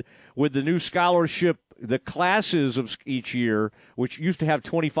said, with the new scholarship, the classes of each year, which used to have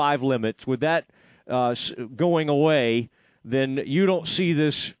 25 limits, with that going away, then you don't see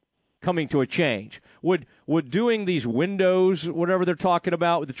this coming to a change. Would doing these windows, whatever they're talking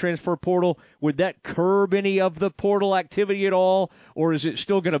about with the transfer portal, would that curb any of the portal activity at all, or is it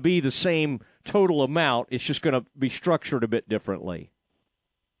still going to be the same total amount? It's just going to be structured a bit differently.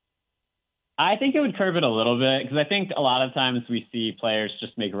 I think it would curb it a little bit because I think a lot of times we see players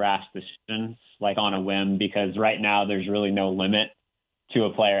just make rash decisions on a whim because right now there's really no limit to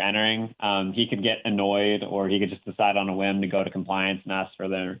a player entering. He could get annoyed or he could just decide on a whim to go to compliance and ask for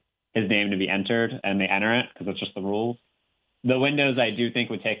his name to be entered, and they enter it because it's just the rules. The windows, I do think,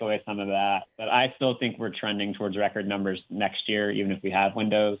 would take away some of that, but I still think we're trending towards record numbers next year, even if we have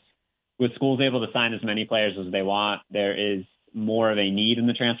windows. With schools able to sign as many players as they want, there is more of a need in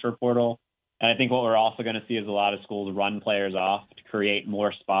the transfer portal. And I think what we're also going to see is a lot of schools run players off to create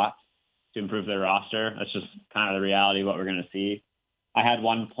more spots to improve their roster. That's just kind of the reality of what we're going to see. I had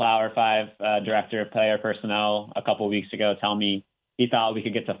one Power 5 director of player personnel a couple of weeks ago tell me he thought we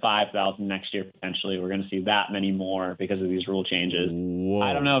could get to 5,000 next year potentially. We're going to see that many more because of these rule changes. Whoa.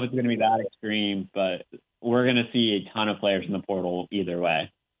 I don't know if it's going to be that extreme, but we're going to see a ton of players in the portal either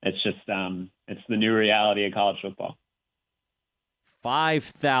way. It's just it's the new reality of college football.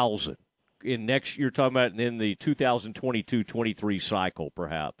 5,000 in next. You're talking about in the 2022-23 cycle,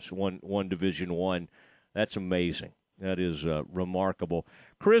 perhaps one Division I. That's amazing. That is remarkable.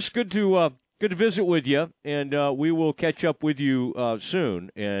 Chris, good to Good to visit with you, and we will catch up with you soon.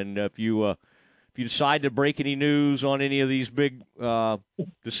 And if you decide to break any news on any of these big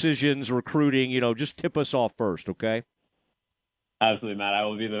decisions, recruiting, just tip us off first, okay? Absolutely, Matt. I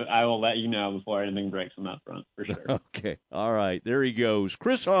will let you know before anything breaks on that front, for sure. Okay. All right. There he goes.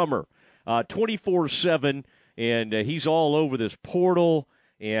 Chris Hummer, 24/7, and he's all over this portal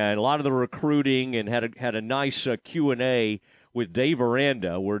and a lot of the recruiting, and had a nice Q&A with Dave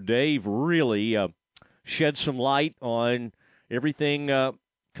Aranda, where Dave really shed some light on everything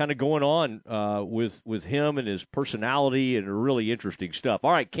kind of going on with him and his personality, and really interesting stuff.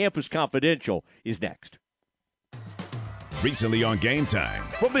 All right, Campus Confidential is next. Recently on Game Time.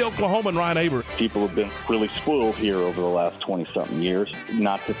 From the Oklahoma and Ryan Aber. People have been really spoiled here over the last 20-something years.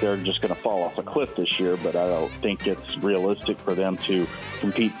 Not that they're just going to fall off a cliff this year, but I don't think it's realistic for them to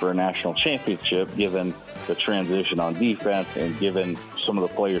compete for a national championship given the transition on defense and given some of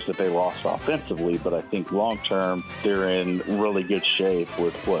the players that they lost offensively. But I think long-term, they're in really good shape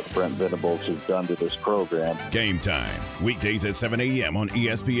with what Brent Venables has done to this program. Game Time. Weekdays at 7 a.m. on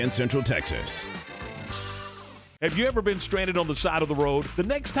ESPN Central Texas. Have you ever been stranded on the side of the road? The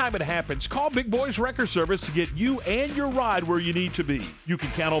next time it happens, call Big Boys Wrecker Service to get you and your ride where you need to be. You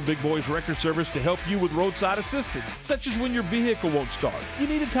can count on Big Boys Wrecker Service to help you with roadside assistance, such as when your vehicle won't start, you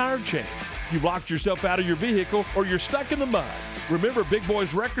need a tire change, you locked yourself out of your vehicle, or you're stuck in the mud. Remember, Big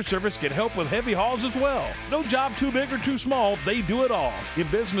Boys Wrecker Service can help with heavy hauls as well. No job too big or too small, they do it all. In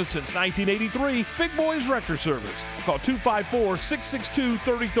business since 1983, Big Boys Wrecker Service. Call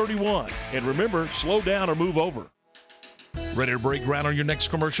 254-662-3031. And remember, slow down or move over. Ready to break ground on your next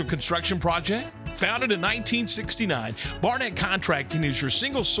commercial construction project? Founded in 1969, Barnett Contracting is your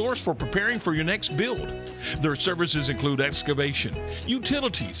single source for preparing for your next build. Their services include excavation,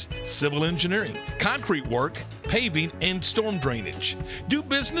 utilities, civil engineering, concrete work, paving, and storm drainage. Do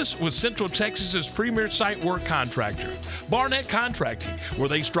business with Central Texas's premier site work contractor, Barnett Contracting, where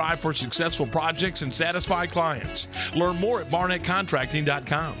they strive for successful projects and satisfy clients. Learn more at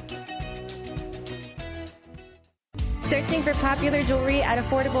barnettcontracting.com. Searching for popular jewelry at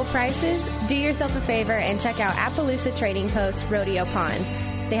affordable prices? Do yourself a favor and check out Appaloosa Trading Post Rodeo Pond.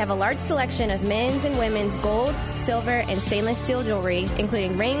 They have a large selection of men's and women's gold, silver, and stainless steel jewelry,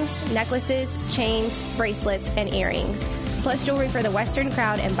 including rings, necklaces, chains, bracelets, and earrings, plus jewelry for the Western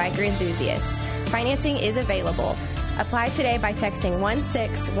crowd and biker enthusiasts. Financing is available. Apply today by texting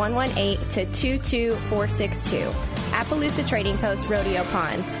 16118 to 22462. Appaloosa Trading Post Rodeo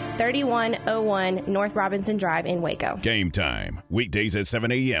Pond, 3101 North Robinson Drive in Waco. Game Time. Weekdays at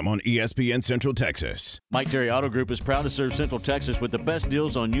 7 a.m. on ESPN Central Texas. Mike Terry Auto Group is proud to serve Central Texas with the best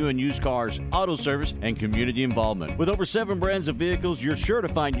deals on new and used cars, auto service, and community involvement. With over 7 brands of vehicles, you're sure to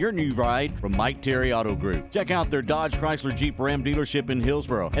find your new ride from Mike Terry Auto Group. Check out their Dodge Chrysler Jeep Ram dealership in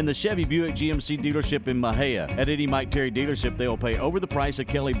Hillsboro and the Chevy Buick GMC dealership in Mahia. At any Mike Terry dealership, they will pay over the price of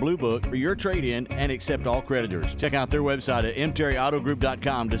Kelly Blue Book for your trade-in and accept all creditors. Check out their website at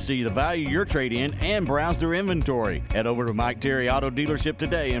mterryautogroup.com to see the value of your trade-in and browse their inventory. Head over to Mike Terry Auto Dealership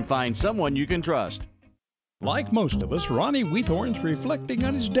today and find someone you can trust. Like most of us, Ronnie Wheathorn's reflecting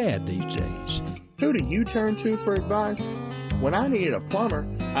on his dad these days. Who do you turn to for advice? When I needed a plumber,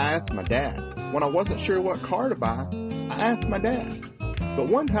 I asked my dad. When I wasn't sure what car to buy, I asked my dad. But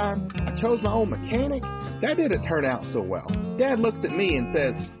one time, I chose my own mechanic. That didn't turn out so well. Dad looks at me and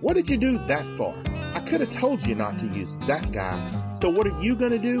says, "What did you do that for?" I could have told you not to use that guy. So what are you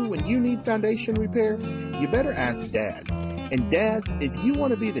going to do when you need foundation repair? You better ask Dad. And dads, if you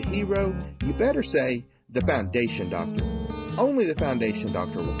want to be the hero, you better say, the Foundation Doctor. Only the Foundation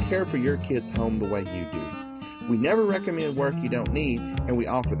Doctor will care for your kid's home the way you do. We never recommend work you don't need, and we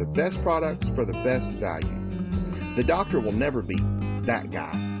offer the best products for the best value. The doctor will never be that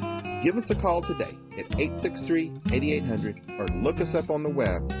guy. Give us a call today at 863-8800 or look us up on the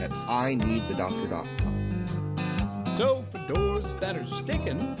web at ineedthedoctor.com. So for doors that are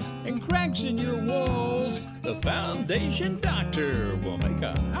sticking and cracks in your walls, the Foundation Doctor will make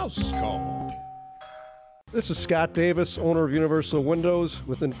a house call. This is Scott Davis, owner of Universal Windows.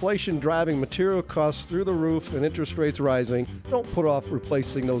 With inflation driving material costs through the roof and interest rates rising, don't put off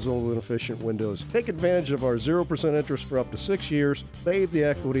replacing those old inefficient windows. Take advantage of our 0% interest for up to 6 years. Save the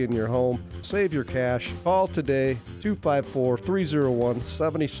equity in your home. Save your cash. Call today,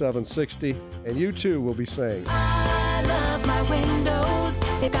 254-301-7760, and you too will be saying, I love my windows.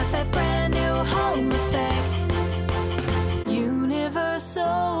 They've got that brand new home effect.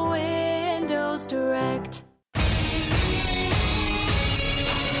 Universal Windows Direct.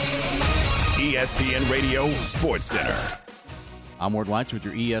 ESPN Radio Sports Center. I'm Ward Weitz with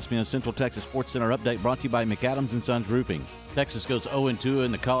your ESPN Central Texas Sports Center update brought to you by McAdams & Sons Roofing. Texas goes 0-2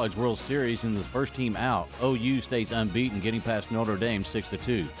 in the College World Series in the first team out. OU stays unbeaten, getting past Notre Dame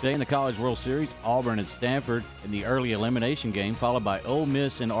 6-2. Today in the College World Series, Auburn and Stanford in the early elimination game, followed by Ole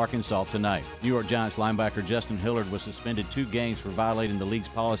Miss and Arkansas tonight. New York Giants linebacker Justin Hillard was suspended 2 games for violating the league's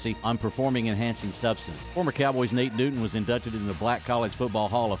policy on performing-enhancing substance. Former Cowboys Nate Newton was inducted into the Black College Football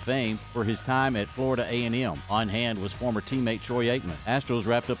Hall of Fame for his time at Florida A&M. On hand was former teammate Troy Aikman. Astros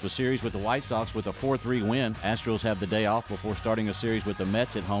wrapped up a series with the White Sox with a 4-3 win. Astros have the day off before starting a series with the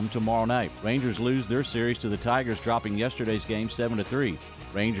Mets at home tomorrow night. Rangers lose their series to the Tigers, dropping yesterday's game 7-3.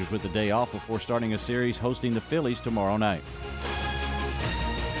 Rangers with the day off before starting a series hosting the Phillies tomorrow night.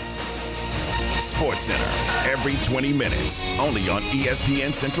 Sports Center, every 20 minutes, only on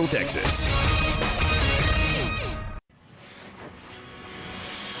ESPN Central Texas.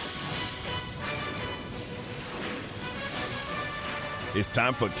 It's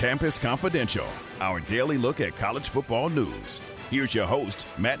time for Campus Confidential, our daily look at college football news. Here's your host,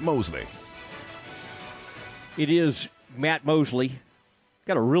 Matt Mosley. It is Matt Mosley.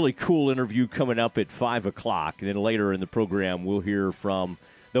 Got a really cool interview coming up at 5 o'clock. And then later in the program, we'll hear from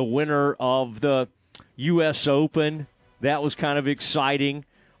the winner of the U.S. Open. That was kind of exciting.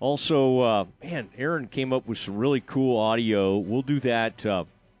 Also, Aaron came up with some really cool audio. We'll do that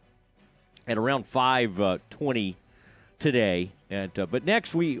at around 5:20 today. But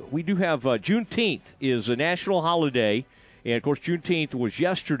next, we do have Juneteenth is a national holiday. And, of course, Juneteenth was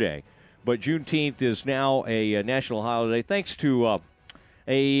yesterday. But Juneteenth is now a national holiday thanks to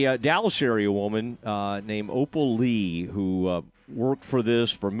a Dallas area woman named Opal Lee who worked for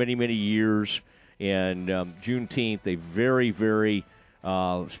this for many, many years. And Juneteenth, a very, very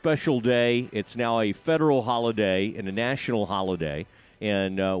special day. It's now a federal holiday and a national holiday.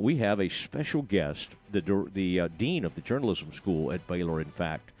 And we have a special guest, the dean of the journalism school at Baylor, in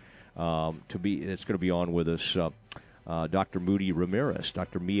fact, it's going to be on with us. Dr. Moody Ramirez,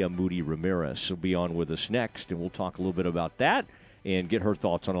 Dr. Mia Moody Ramirez will be on with us next, and we'll talk a little bit about that and get her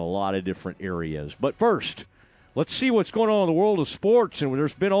thoughts on a lot of different areas. But first, let's see what's going on in the world of sports, and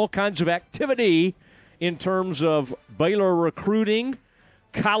there's been all kinds of activity in terms of Baylor recruiting,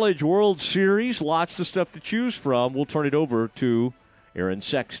 College World Series, lots of stuff to choose from. We'll turn it over to Aaron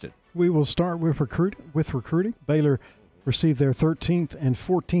Sexton. We will start with recruiting. Baylor received their 13th and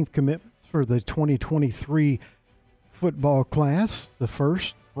 14th commitments for the 2023 football class. The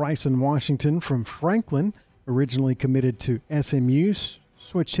first, Bryson Washington from Franklin, originally committed to SMU,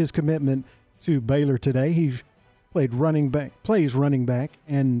 switched his commitment to Baylor today. He plays running back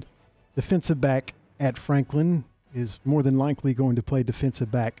and defensive back at Franklin, is more than likely going to play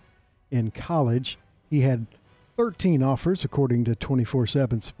defensive back in college. He had 13 offers, according to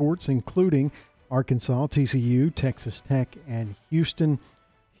 24/7 Sports, including Arkansas, TCU, Texas Tech, and Houston.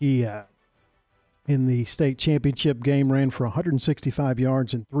 He, in the state championship game, ran for 165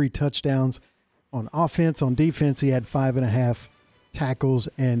 yards and 3 touchdowns. On offense, on defense, he had 5.5 tackles,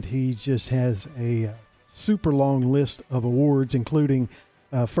 and he just has a super long list of awards, including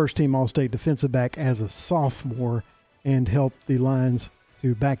first-team All-State defensive back as a sophomore, and helped the Lions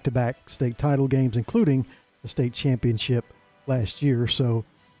to back-to-back state title games, including the state championship last year. So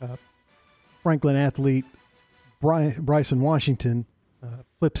Franklin athlete Bryson Washington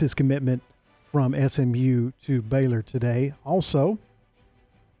flips his commitment from SMU to Baylor today. Also,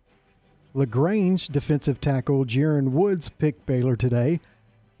 LaGrange defensive tackle Jaron Woods picked Baylor today.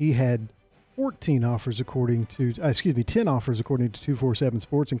 He had 10 offers according to 247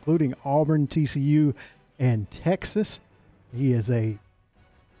 Sports, including Auburn, TCU, and Texas. He is a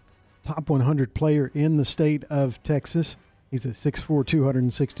top 100 player in the state of Texas. He's a 6'4",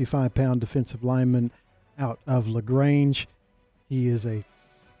 265-pound defensive lineman out of LaGrange. He is a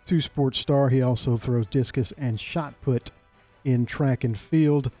two-sport star. He also throws discus and shot put in track and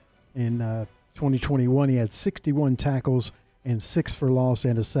field. In 2021, he had 61 tackles and 6 for loss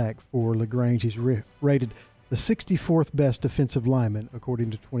and a sack for LaGrange. He's rated the 64th best defensive lineman,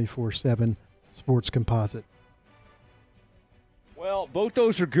 according to 24/7 Sports Composite. Well, both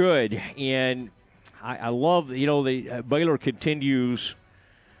those are good, and I love, the Baylor continues.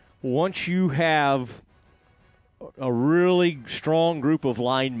 Once you have a really strong group of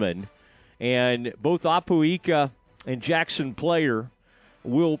linemen, and both Apuika and Jackson Player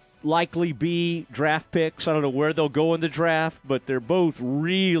will likely be draft picks. I don't know where they'll go in the draft, but they're both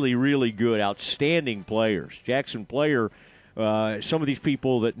really, really good, outstanding players. Jackson Player, some of these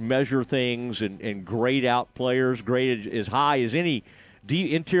people that measure things and grade out players, graded as high as any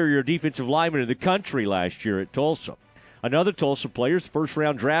interior defensive lineman in the country last year at Tulsa. Another Tulsa player is the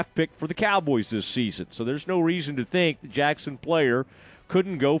first-round draft pick for the Cowboys this season, so there's no reason to think that Jackson Player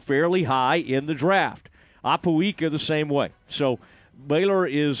couldn't go fairly high in the draft. Apuika the same way. So Baylor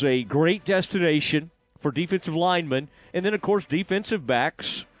is a great destination for defensive linemen. And then, of course, defensive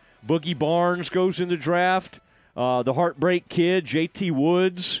backs. Boogie Barnes goes in the draft. The Heartbreak Kid, J.T.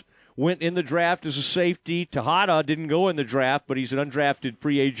 Woods, went in the draft as a safety. Tejada didn't go in the draft, but he's an undrafted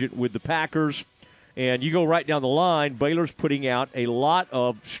free agent with the Packers. And you go right down the line, Baylor's putting out a lot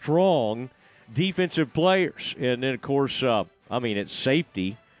of strong defensive players. And then, of course, it's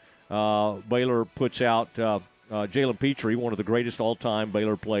safety. Baylor puts out Jalen Petrie, one of the greatest all-time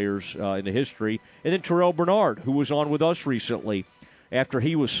Baylor players in the history. And then Terrell Bernard, who was on with us recently after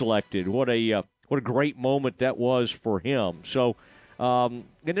he was selected. What a great moment that was for him. So, and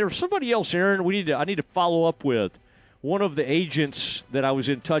there was somebody else, Aaron, I need to follow up with. One of the agents that I was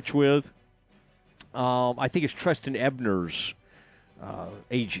in touch with, I think it's Treston Ebner's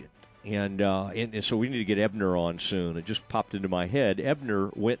agent. And so we need to get Ebner on soon. It just popped into my head.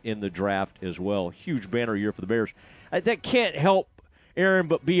 Ebner went in the draft as well. Huge banner year for the Bears. That can't help, Aaron,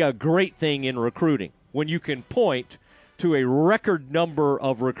 but be a great thing in recruiting when you can point to a record number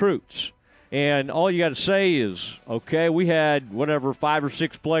of recruits. And all you got to say is, okay, we had 5 or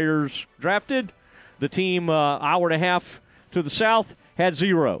 6 players drafted. The team hour and a half to the south had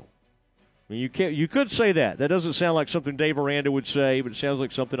 0. I mean, you could say that. That doesn't sound like something Dave Aranda would say, but it sounds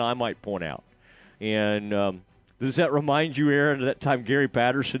like something I might point out. And does that remind you, Aaron, of that time Gary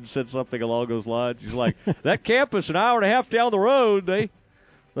Patterson said something along those lines? He's like, that campus an hour and a half down the road,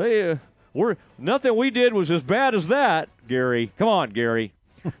 they were nothing we did was as bad as that, Gary. Come on, Gary.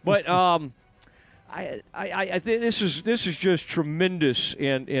 But I think this is just tremendous.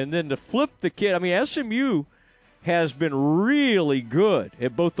 And then to flip the kid, I mean, SMU has been really good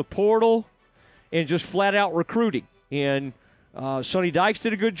at both the portal and just flat-out recruiting. And Sonny Dykes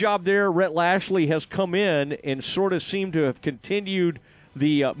did a good job there. Rhett Lashley has come in and sort of seemed to have continued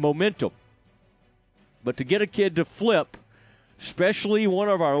the momentum. But to get a kid to flip, especially one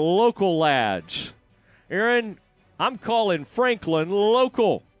of our local lads, Aaron, I'm calling Franklin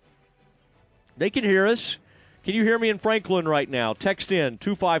local. They can hear us. Can you hear me in Franklin right now? Text in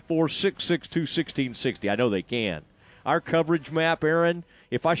 254-662-1660. I know they can. Our coverage map, Aaron,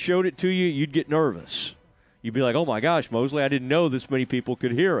 if I showed it to you, you'd get nervous. You'd be like, oh, my gosh, Mosley, I didn't know this many people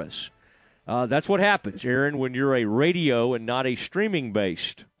could hear us. That's what happens, Aaron, when you're a radio and not a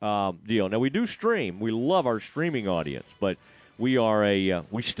streaming-based deal. Now, we do stream. We love our streaming audience, but we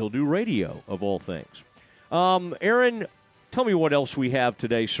still do radio, of all things. Aaron, tell me what else we have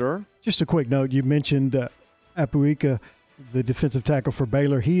today, sir. Just a quick note. You mentioned Apuika, the defensive tackle for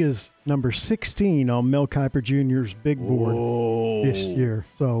Baylor. He is number 16 on Mel Kiper Jr.'s big board this year.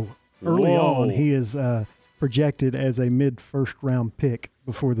 So early on, he is projected as a mid-first-round pick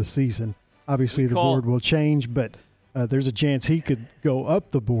before the season. Obviously, the board will change, but there's a chance he could go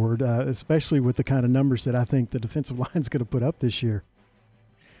up the board, especially with the kind of numbers that I think the defensive line is going to put up this year.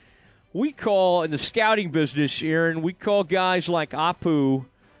 We call, in the scouting business, Aaron, we call guys like Apu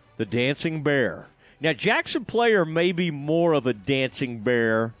the dancing bear. Now, Jackson Player may be more of a dancing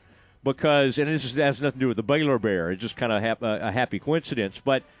bear because, and this has nothing to do with the Baylor Bear. It's just kind of a happy coincidence.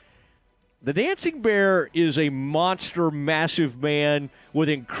 But the dancing bear is a monster, massive man with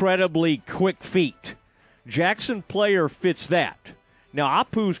incredibly quick feet. Jackson Player fits that. Now,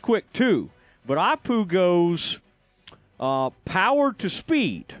 Apu's quick too, but Apu goes power to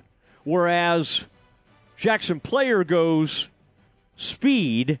speed, whereas Jackson Player goes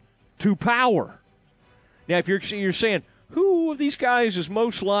speed to power. Now, if you're saying, who of these guys is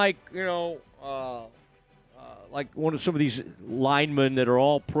most like, like one of some of these linemen that are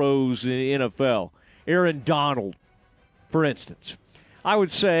all pros in the NFL, Aaron Donald, for instance, I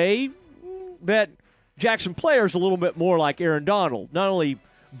would say that Jackson Player is a little bit more like Aaron Donald. Not only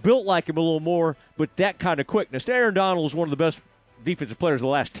built like him a little more, but that kind of quickness. Aaron Donald is one of the best defensive players of the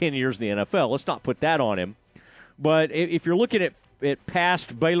last 10 years in the NFL. Let's not put that on him. But if you're looking at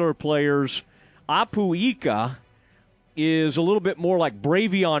past Baylor players, Apuika is a little bit more like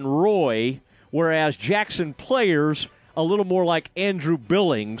Bravion Roy, whereas Jackson Player's a little more like Andrew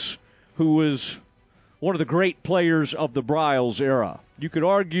Billings, who was one of the great players of the Bryles era. You could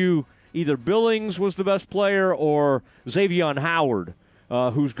argue either Billings was the best player or Xavier Howard,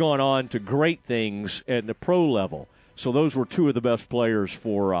 who's gone on to great things at the pro level. So those were two of the best players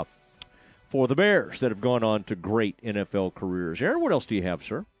for the Bears that have gone on to great NFL careers. Aaron, what else do you have,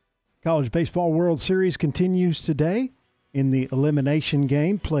 sir? College Baseball World Series continues today in the elimination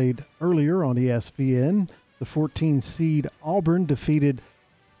game played earlier on ESPN. The 14-seed Auburn defeated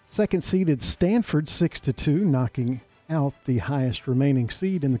second-seeded Stanford 6-2, knocking out the highest remaining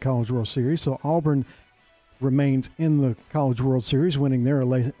seed in the College World Series. So Auburn remains in the College World Series, winning their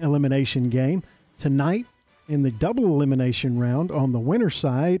elimination game. Tonight, In the double elimination round, on the winner's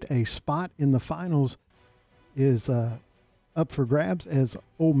side, a spot in the finals is up for grabs as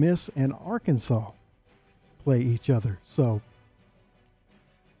Ole Miss and Arkansas play each other. So,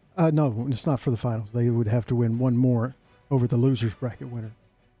 no, it's not for the finals. They would have to win one more over the loser's bracket winner.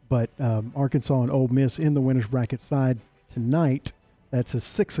 But Arkansas and Ole Miss in the winner's bracket side tonight. That's a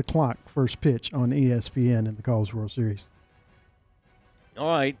 6 o'clock first pitch on ESPN in the College World Series. All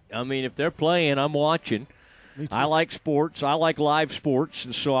right. I mean, if they're playing, I'm watching. I like sports. I like live sports,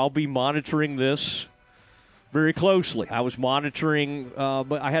 and so I'll be monitoring this very closely. I was monitoring,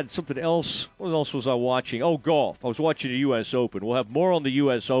 but I had something else. What else was I watching? Oh, golf. I was watching the U.S. Open. We'll have more on the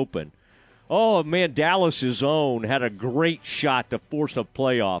U.S. Open. Oh, man, Dallas's own had a great shot to force a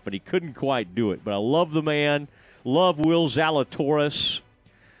playoff, and he couldn't quite do it. But I love the man. Love Will Zalatoris.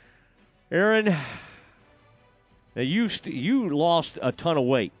 Aaron, now you lost a ton of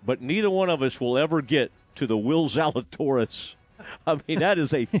weight, but neither one of us will ever get to the Will Zalatoris. I mean, that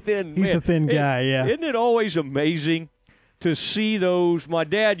is a thin He's man. a thin guy, yeah. Isn't it always amazing to see those? My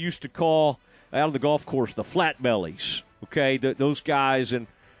dad used to call out of the golf course the flat bellies, okay, those guys. And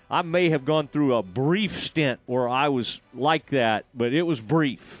I may have gone through a brief stint where I was like that, but it was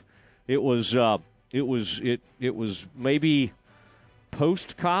brief. It was maybe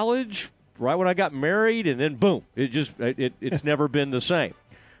post-college, right when I got married, and then boom, it's never been the same.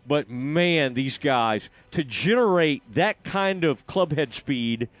 But, man, these guys, to generate that kind of club head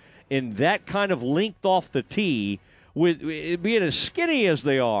speed and that kind of length off the tee with being as skinny as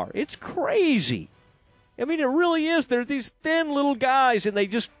they are, it's crazy. I mean, it really is. They're these thin little guys, and they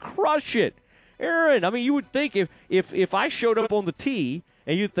just crush it. Aaron, I mean, you would think if I showed up on the tee,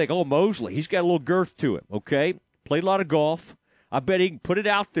 and you'd think, oh, Mosley, he's got a little girth to him, okay? Played a lot of golf. I bet he can put it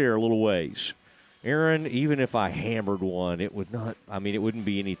out there a little ways. Aaron, even if I hammered one, it would not, I mean, it wouldn't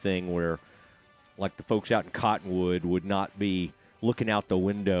be anything where, like the folks out in Cottonwood would not be looking out the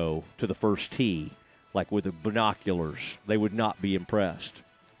window to the first tee, like with the binoculars. They would not be impressed.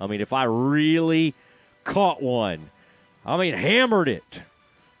 I mean, if I really caught one, I mean, hammered it,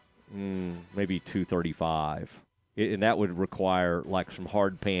 maybe 235. And that would require, like, some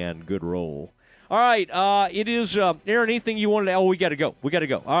hard pan, good roll. All right, it is, Aaron, anything you wanted to, we got to go.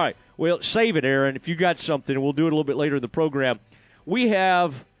 All right, well, save it, Aaron, if you got something, and we'll do it a little bit later in the program. We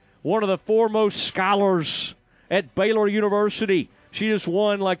have one of the foremost scholars at Baylor University. She just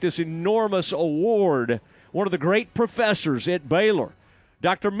won, like, this enormous award. One of the great professors at Baylor,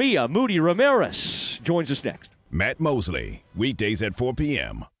 Dr. Mia Moody Ramirez, joins us next. Matt Mosley, weekdays at 4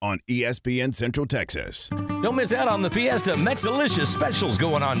 p.m. on ESPN Central Texas. Don't miss out on the Fiesta Mexalicious specials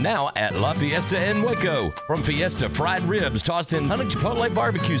going on now at La Fiesta in Waco. From Fiesta fried ribs tossed in honey chipotle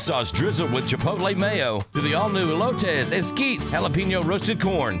barbecue sauce drizzled with chipotle mayo, to the all-new elotes, esquites, jalapeno roasted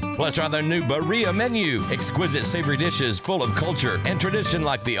corn, plus our new birria menu. Exquisite savory dishes full of culture and tradition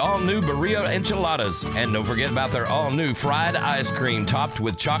like the all-new birria enchiladas. And don't forget about their all-new fried ice cream topped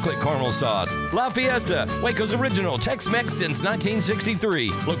with chocolate caramel sauce. La Fiesta, Waco's original Tex-Mex since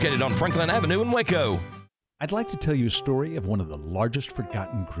 1963. Located on Franklin Avenue in Waco. I'd like to tell you a story of one of the largest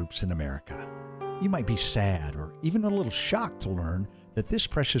forgotten groups in America. You might be sad or even a little shocked to learn that this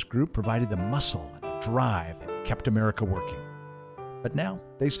precious group provided the muscle and the drive that kept America working. But now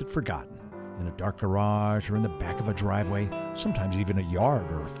they sit forgotten in a dark garage or in the back of a driveway, sometimes even a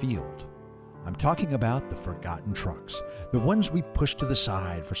yard or a field. I'm talking about the forgotten trucks, the ones we push to the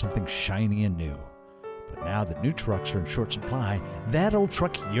side for something shiny and new. But now that new trucks are in short supply, that old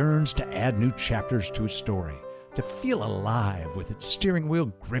truck yearns to add new chapters to its story, to feel alive with its steering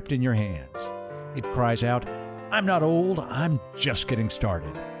wheel gripped in your hands. It cries out, "I'm not old, I'm just getting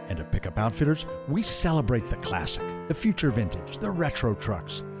started." And at Pickup Outfitters, we celebrate the classic, the future vintage, the retro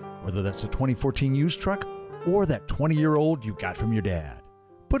trucks, whether that's a 2014 used truck or that 20-year-old you got from your dad.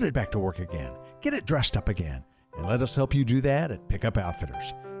 Put it back to work again, get it dressed up again, and let us help you do that at Pickup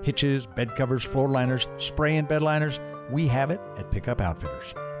Outfitters. Hitches, bed covers, floor liners, spray and bed liners, we have it at Pickup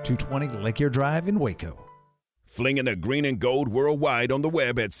Outfitters, 220 Lake Erie Drive in Waco. Flinging the green and gold worldwide on the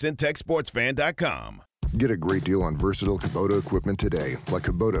web at syntechsportsfan.com. Get a great deal on versatile Kubota equipment today, like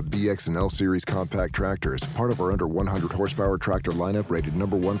Kubota BX and L Series compact tractors, part of our under 100 horsepower tractor lineup rated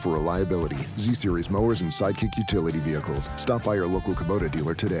 #1 for reliability, Z Series mowers and Sidekick utility vehicles. Stop by your local Kubota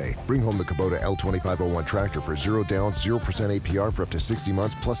dealer today. Bring home the Kubota L2501 tractor for 0 down, 0% APR for up to 60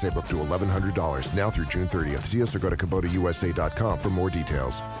 months, plus save up to $1,100 now through June 30th. See us or go to KubotaUSA.com for more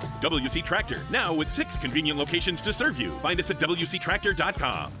details. WC Tractor, now with 6 convenient locations to serve you. Find us at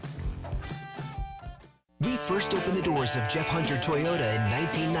WCTractor.com. We first opened the doors of Jeff Hunter Toyota in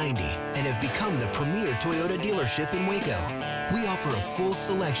 1990 and have become the premier Toyota dealership in Waco. We offer a full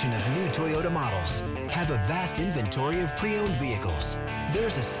selection of new Toyota models, have a vast inventory of pre-owned vehicles.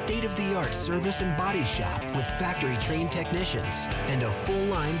 There's a state-of-the-art service and body shop with factory-trained technicians and a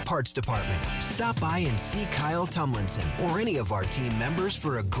full-line parts department. Stop by and see Kyle Tumlinson or any of our team members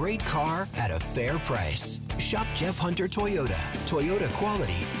for a great car at a fair price. Shop Jeff Hunter Toyota. Toyota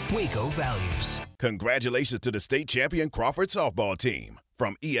quality, Waco values. Congratulations to the state champion Crawford softball team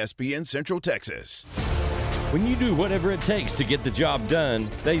from ESPN Central Texas. When you do whatever it takes to get the job done,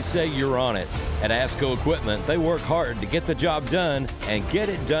 they say you're on it. At ASCO Equipment, they work hard to get the job done and get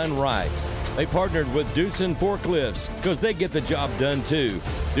it done right. They partnered with Doosan Forklifts because they get the job done too.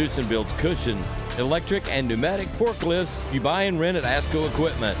 Doosan builds cushion, electric, and pneumatic forklifts you buy and rent at ASCO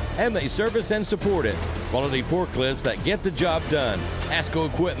Equipment, and they service and support it. Quality forklifts that get the job done. ASCO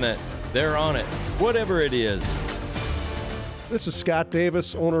Equipment, they're on it, whatever it is. This is Scott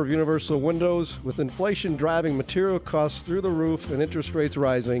Davis, owner of Universal Windows. With inflation driving material costs through the roof and interest rates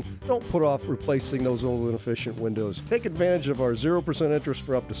rising, don't put off replacing those old inefficient windows. Take advantage of our 0% interest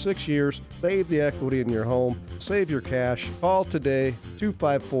for up to 6 years. Save the equity in your home. Save your cash. Call today,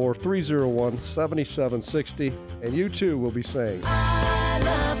 254-301-7760, and you too will be saying, I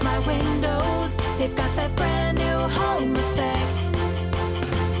love my windows. They've got that brand new home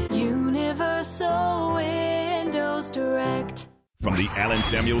effect. Universal Windows Direct. From the Allen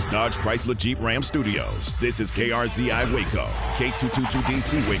Samuels Dodge Chrysler Jeep Ram Studios, this is KRZI Waco,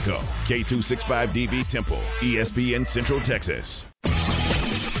 K222DC Waco, K265DV Temple, ESPN Central Texas.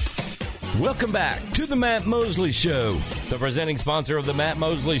 Welcome back to the Matt Mosley Show. The presenting sponsor of the Matt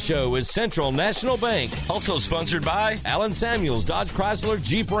Mosley Show is Central National Bank. Also sponsored by Allen Samuels Dodge Chrysler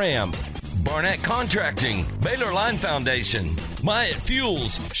Jeep Ram, Barnett Contracting, Baylor Line Foundation, Myatt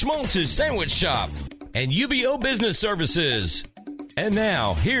Fuels, Schmaltz's Sandwich Shop, and UBO Business Services. And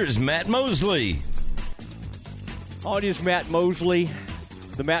now, here's Matt Mosley. Oh, it is Matt Mosley,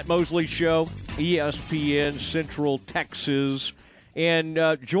 the Matt Mosley Show, ESPN Central Texas, and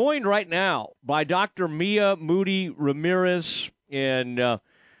joined right now by Dr. Mia Moody Ramirez, and it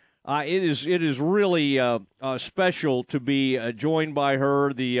is really special to be joined by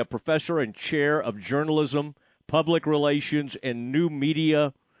her, the professor and chair of journalism, public relations, and new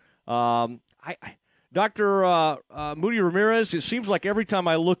media. Dr. Moody Ramirez, it seems like every time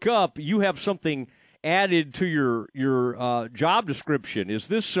I look up, you have something added to your job description. Is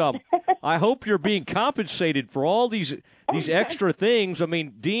this? I hope you're being compensated for all these extra things. I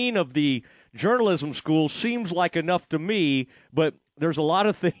mean, dean of the journalism school seems like enough to me, but there's a lot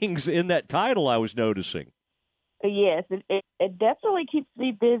of things in that title I was noticing. Yes, it definitely keeps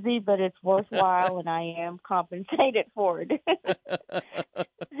me busy, but it's worthwhile, and I am compensated for it.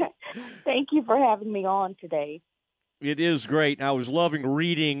 Thank you for having me on today. It is great. I was loving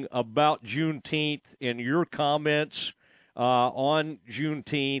reading about Juneteenth and your comments on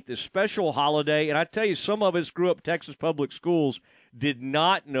Juneteenth, a special holiday. And I tell you, some of us grew up Texas public schools, did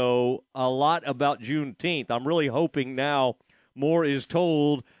not know a lot about Juneteenth. I'm really hoping now more is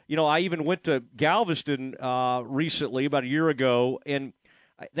told. You know, I even went to Galveston recently, about a year ago, and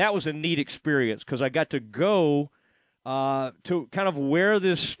that was a neat experience because I got to go to kind of where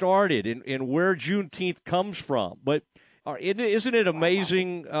this started and where Juneteenth comes from. But isn't it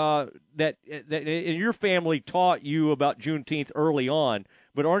amazing that your family taught you about Juneteenth early on?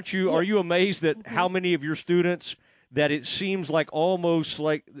 But are you amazed at how many of your students that it seems like almost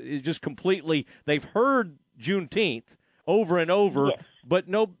like it just completely they've heard Juneteenth over and over, yes,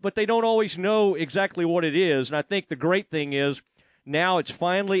 but they don't always know exactly what it is. And I think the great thing is now it's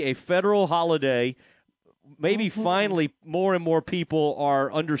finally a federal holiday. Maybe finally more and more people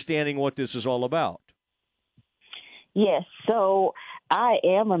are understanding what this is all about. Yes, so I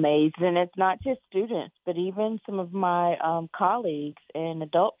am amazed, and it's not just students, but even some of my colleagues and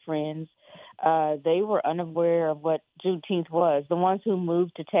adult friends, they were unaware of what Juneteenth was. The ones who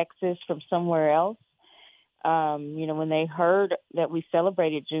moved to Texas from somewhere else, when they heard that we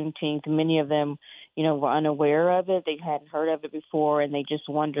celebrated Juneteenth, many of them, were unaware of it. They hadn't heard of it before, and they just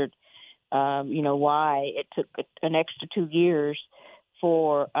wondered, why it took an extra 2 years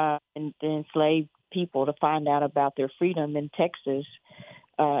for the enslaved people to find out about their freedom in Texas.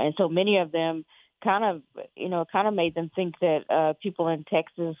 And so many of them kind of made them think that people in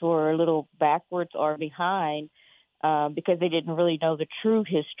Texas were a little backwards or behind because they didn't really know the true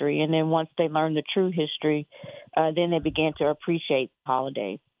history. And then once they learned the true history, then they began to appreciate the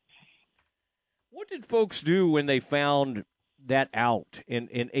holiday. What did folks do when they found that out in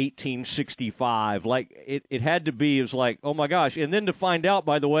 1865? Like it had to be, is like, oh my gosh. And then to find out,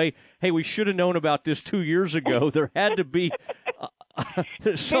 by the way, hey, we should have known about this 2 years ago. There had to be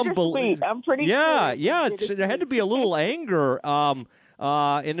Bittersweet. I'm pretty yeah, sure. yeah. There had to be a little anger, and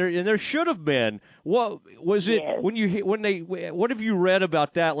there should have been. What was it Yes. what have you read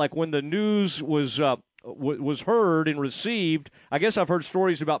about that? Like when the news was heard and received. I guess I've heard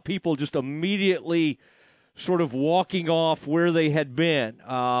stories about people just immediately sort of walking off where they had been,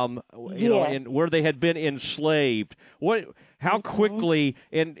 and where they had been enslaved. How quickly,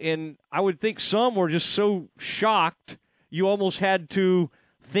 and I would think some were just so shocked, you almost had to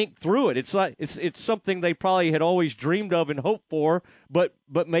think through it. It's like it's something they probably had always dreamed of and hoped for, but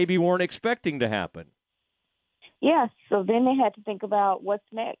maybe weren't expecting to happen. Yeah, so then they had to think about what's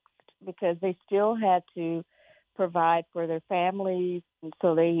next because they still had to provide for their families, and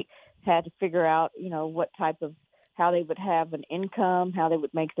so they had to figure out, what type of, how they would have an income, how they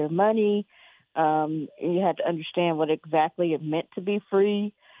would make their money. You had to understand what exactly it meant to be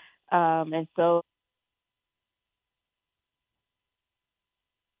free. And so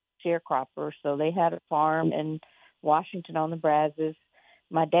sharecroppers, so they had a farm in Washington on the Brazos.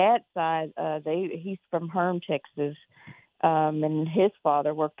 My dad's side, he's from Herm, Texas, and his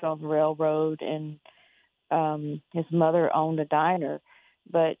father worked on the railroad, and his mother owned a diner.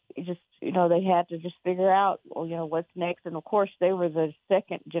 But they had to just figure out, what's next. And of course, they were the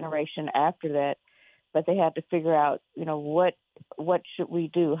second generation after that, but they had to figure out, what should we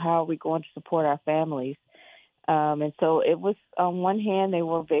do? How are we going to support our families? And so it was, on one hand, they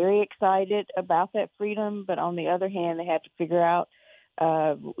were very excited about that freedom, but on the other hand, they had to figure out,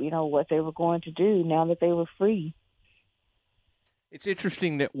 what they were going to do now that they were free. It's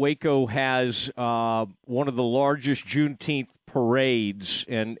interesting that Waco has one of the largest Juneteenth parades,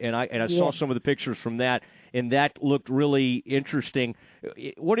 and I saw some of the pictures from that, and that looked really interesting.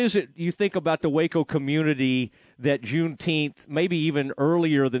 What is it you think about the Waco community that Juneteenth, maybe even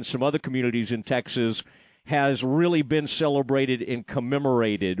earlier than some other communities in Texas, has really been celebrated and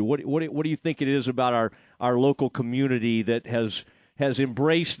commemorated? What do you think it is about our local community that has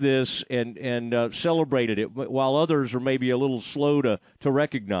embraced this and celebrated it, while others are maybe a little slow to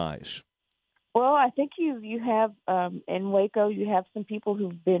recognize? Well, I think you have in Waco, you have some people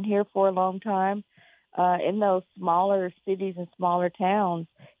who've been here for a long time. In those smaller cities and smaller towns,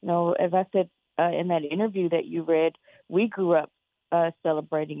 as I said in that interview that you read, we grew up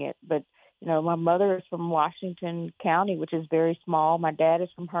celebrating it. But my mother is from Washington County, which is very small. My dad is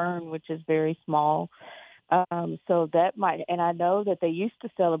from Hearn, which is very small. So that might, and I know that they used to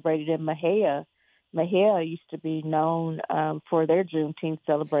celebrate it in Mejia. Mejia used to be known for their Juneteenth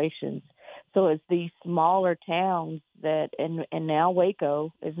celebrations. So it's these smaller towns that, and now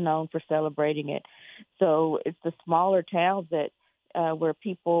Waco is known for celebrating it. So it's the smaller towns that where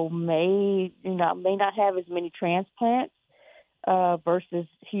people may not have as many transplants versus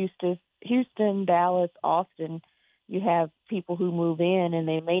Houston, Dallas, Austin. You have people who move in and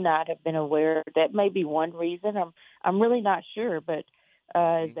they may not have been aware. That may be one reason. I'm really not sure, but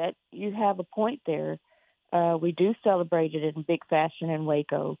that you have a point there. We do celebrate it in big fashion in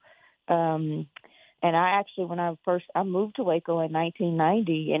Waco. And I actually, when I moved to Waco in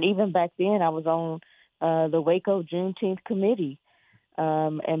 1990, and even back then I was on the Waco Juneteenth committee.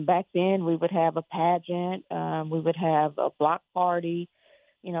 And back then we would have a pageant. We would have a block party.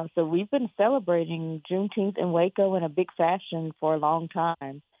 So we've been celebrating Juneteenth in Waco in a big fashion for a long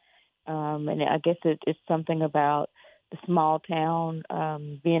time. And I guess it's something about the small town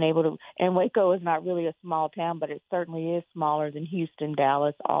being able to, and Waco is not really a small town, but it certainly is smaller than Houston,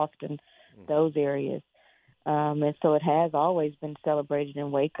 Dallas, Austin, those areas. And so it has always been celebrated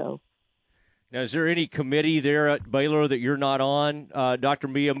in Waco. Now, is there any committee there at Baylor that you're not on, Dr.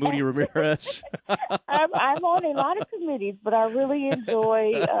 Mia Moody Ramirez? I'm on a lot of committees, but I really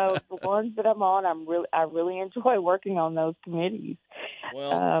enjoy the ones that I'm on. I really enjoy working on those committees.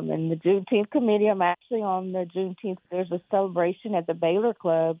 Well, and the Juneteenth committee, I'm actually on the Juneteenth. There's a celebration at the Baylor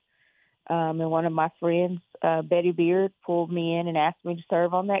Club, and one of my friends, Betty Beard, pulled me in and asked me to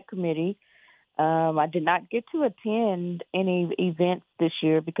serve on that committee. I did not get to attend any events this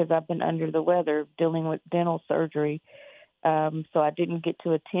year because I've been under the weather dealing with dental surgery. So I didn't get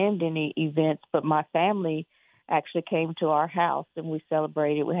to attend any events, but my family actually came to our house and we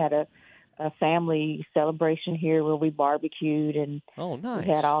celebrated. We had a family celebration here where we barbecued and nice.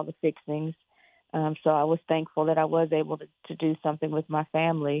 We had all the fixings. So I was thankful that I was able to do something with my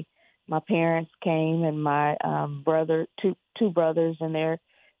family. My parents came and my two brothers and their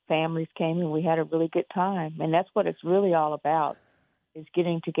families came, and we had a really good time. And that's what it's really all about, is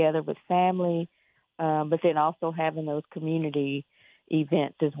getting together with family, but then also having those community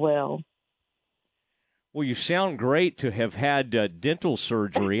events as well. Well, you sound great to have had dental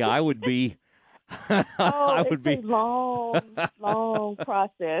surgery. I would be I would be a long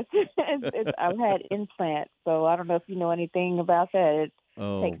process. I've had implants, so I don't know if you know anything about that. It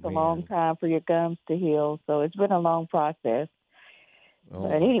takes a long time for your gums to heal, so it's been a long process. Oh,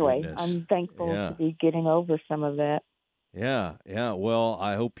 but anyway, goodness. I'm thankful to be getting over some of that. Yeah. Well,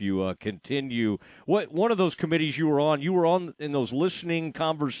 I hope you continue. One of those committees you were on in those listening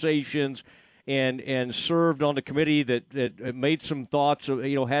conversations, and served on the committee that made some thoughts.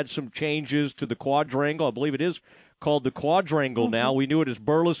 Had some changes to the quadrangle. I believe it is called the quadrangle now. We knew it as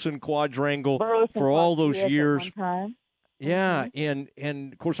Burleson Quadrangle for all those years. At one time. Yeah, and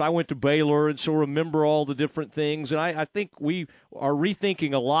of course I went to Baylor, and so remember all the different things. And I think we are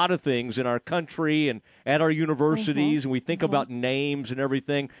rethinking a lot of things in our country and at our universities, and we think about names and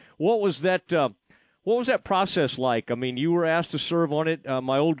everything. What was that process like? I mean, you were asked to serve on it.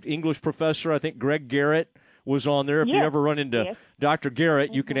 My old English professor, I think Greg Garrett, was on there. If you ever run into Dr.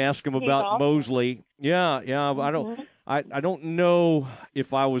 Garrett, you can ask him about awesome. Mosley. Yeah. I don't know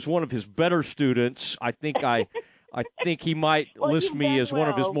if I was one of his better students. I think he might list me as one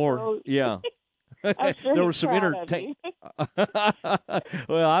of his more. So yeah. sure There was some entertainment.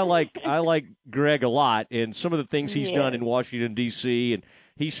 Well, I like Greg a lot, and some of the things he's done in Washington D.C. and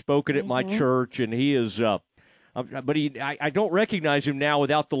he's spoken at my church, and he is. But I don't recognize him now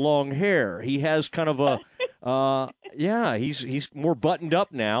without the long hair. He has kind of a. He's more buttoned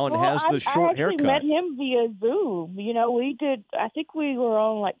up now and has the short haircut. I actually met him via Zoom. We did. I think we were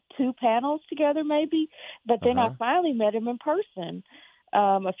on like 2 panels together, maybe. But then I finally met him in person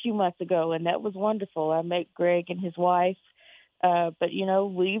a few months ago, and that was wonderful. I met Greg and his wife. But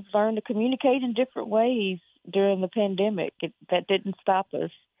we've learned to communicate in different ways during the pandemic. That didn't stop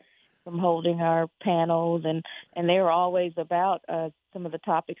us from holding our panels, and they were always about some of the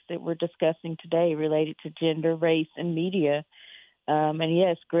topics that we're discussing today related to gender, race, and media. And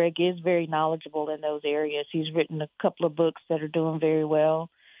yes, Greg is very knowledgeable in those areas. He's written a couple of books that are doing very well.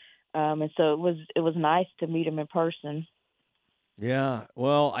 And so it was nice to meet him in person. Yeah.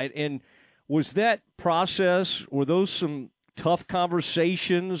 Well, and was that process, were those some tough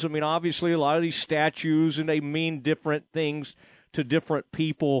conversations? I mean, obviously a lot of these statues, and they mean different things to different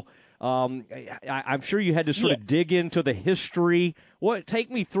people. I'm sure you had to sort of dig into the history.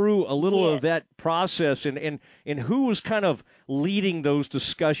 Take me through a little of that process, and who was kind of leading those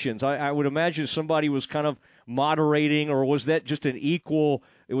discussions? I would imagine somebody was kind of moderating, or was that just an equal?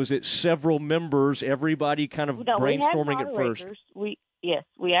 Was it several members, everybody kind of brainstorming at first? We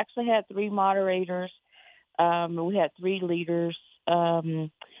actually had 3 moderators. We had 3 leaders.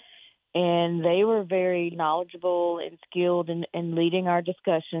 And they were very knowledgeable and skilled in leading our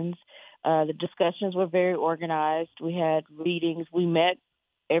discussions. The discussions were very organized. We had readings. We met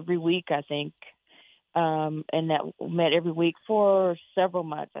every week, I think, and that met every week for several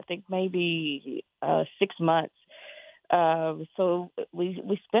months. I think maybe 6 months. So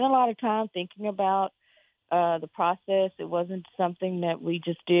we spent a lot of time thinking about the process. It wasn't something that we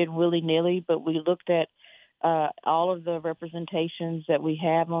just did willy-nilly, but we looked at all of the representations that we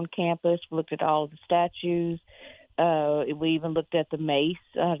have on campus. We looked at all of the statues. We even looked at the mace.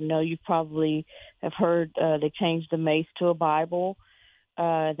 I know you probably have heard they changed the mace to a Bible.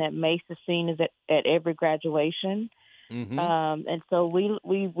 That mace is seen as at every graduation. And so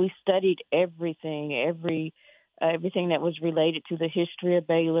we studied everything that was related to the history of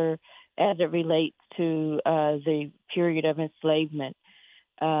Baylor as it relates to the period of enslavement.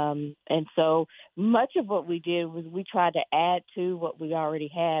 And so much of what we did was we tried to add to what we already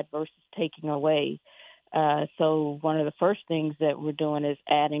had versus taking away. So one of the first things that we're doing is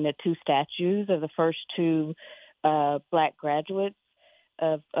adding the 2 statues of the first 2 Black graduates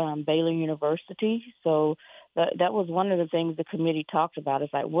of Baylor University. So that was one of the things the committee talked about, is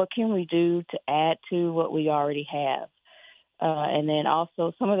like, what can we do to add to what we already have? And then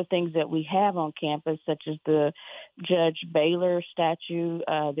also some of the things that we have on campus, such as the Judge Baylor statue,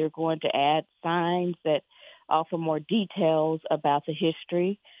 they're going to add signs that offer more details about the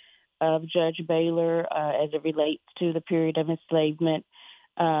history of Judge Baylor as it relates to the period of enslavement.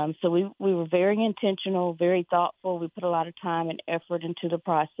 So we were very intentional, very thoughtful. We put a lot of time and effort into the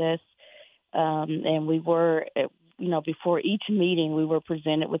process. And we were, before each meeting, we were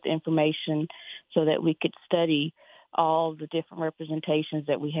presented with information so that we could study all the different representations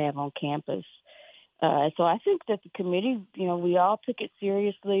that we have on campus. So I think that the committee, we all took it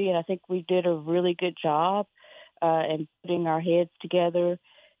seriously, and I think we did a really good job in putting our heads together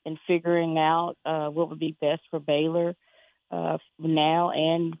and figuring out what would be best for Baylor now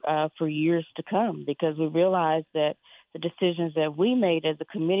and for years to come, because we realized that the decisions that we made as a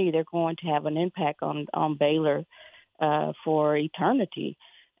committee, they're going to have an impact on Baylor for eternity.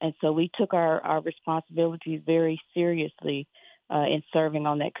 And so we took our responsibilities very seriously in serving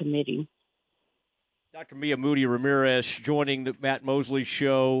on that committee. Dr. Mia Moody Ramirez joining the Matt Mosley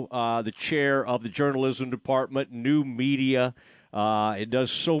Show, the chair of the journalism department, new media. It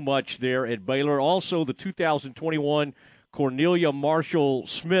does so much there at Baylor. Also, the 2021 Cornelia Marshall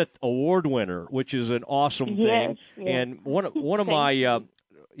Smith Award winner, which is an awesome thing. Yes. And one of my,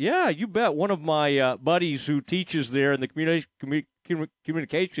 yeah, you bet, one of my buddies who teaches there in the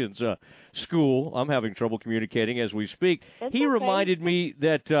communications school. I'm having trouble communicating as we speak. He reminded me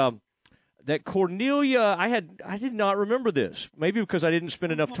that that Cornelia, I did not remember this, maybe because I didn't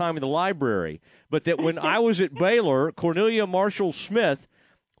spend enough time in the library, but that when I was at Baylor, Cornelia Marshall Smith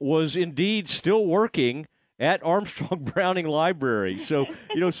was indeed still working at Armstrong Browning Library. So,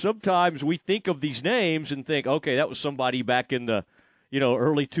 sometimes we think of these names and think, okay, that was somebody back in the,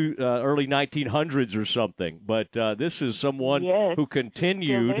 early 1900s or something. But this is someone who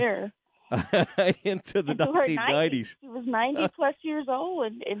continued into the 1990s. She was 90-plus years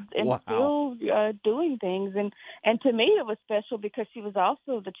old and wow. still doing things. And to me, it was special because she was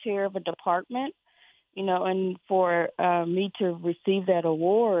also the chair of a department, and for me to receive that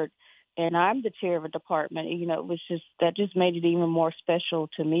award, and I'm the chair of a department, it was that just made it even more special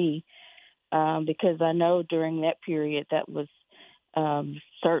to me because I know during that period that was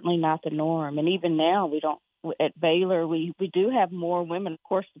certainly not the norm. And even now, we don't. At Baylor, we do have more women. Of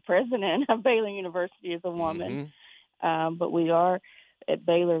course, the president of Baylor University is a woman, but we are at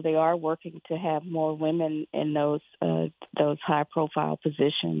Baylor. They are working to have more women in those high-profile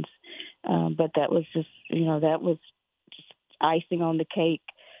positions. But that was just icing on the cake.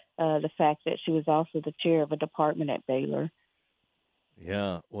 The fact that she was also the chair of a department at Baylor.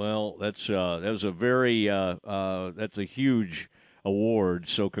 Yeah, well, that was a very that's a huge award,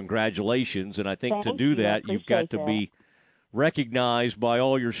 so congratulations. And I think to do that, you've got to be recognized by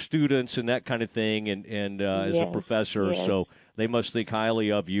all your students and that kind of thing, and as a professor, so they must think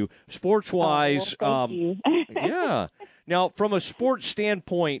highly of you. Sports-wise, thank you. yeah. Now, from a sports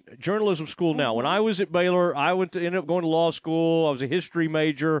standpoint, journalism school now, when I was at Baylor, I ended up going to law school. I was a history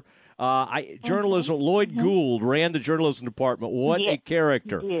major. Journalism, Lloyd Gould ran the journalism department. What a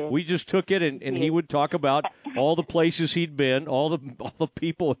character. We just took it, and he would talk about all the places he'd been, all the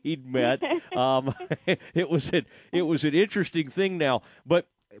people he'd met. It was an interesting thing now. But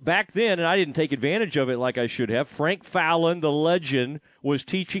back then, and I didn't take advantage of it like I should have, Frank Fallon, the legend, was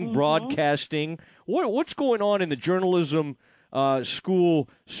teaching broadcasting. What's going on in the journalism school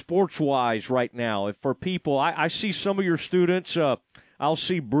sports-wise right now? If for people, I see some of your students I'll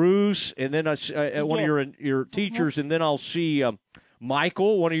see Bruce, and then one of your teachers, and then I'll see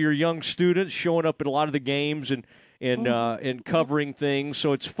Michael, one of your young students, showing up at a lot of the games and covering things.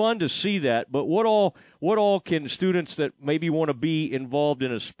 So it's fun to see that. But what all can students that maybe want to be involved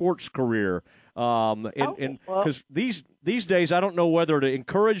in a sports career? Because these days, I don't know whether to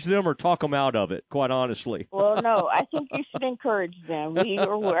encourage them or talk them out of it. Quite honestly. Well, no, I think you should encourage them.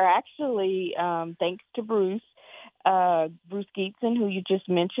 We're actually, thanks to Bruce Geetson, who you just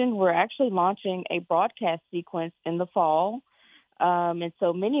mentioned, we're actually launching a broadcast sequence in the fall. And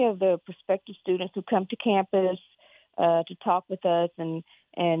so many of the prospective students who come to campus to talk with us and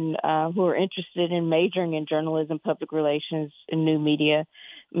who are interested in majoring in journalism, public relations, and new media,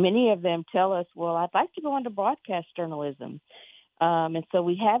 many of them tell us, well, I'd like to go into broadcast journalism. And so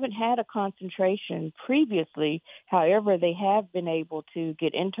we haven't had a concentration previously. However, they have been able to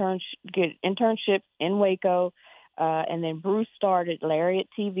get internships in Waco. And then Bruce started Lariat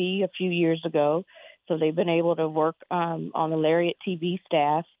TV a few years ago. So they've been able to work on the Lariat TV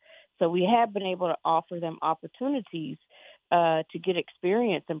staff. So we have been able to offer them opportunities to get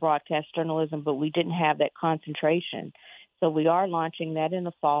experience in broadcast journalism, but we didn't have that concentration. So we are launching that in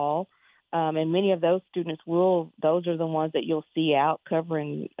the fall. And many of those students those are the ones that you'll see out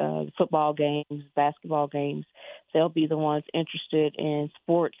covering football games, basketball games. They'll be the ones interested in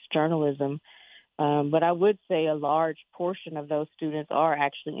sports journalism. But I would say a large portion of those students are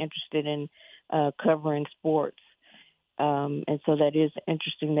actually interested in covering sports. And so that is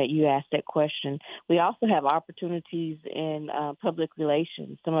interesting that you asked that question. We also have opportunities in public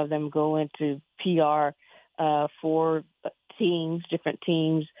relations. Some of them go into PR for teams, different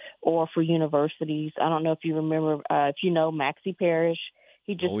teams, or for universities. I don't know if you remember, if you know Maxie Parrish.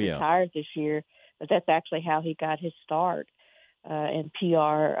 He just retired this year, but that's actually how he got his start in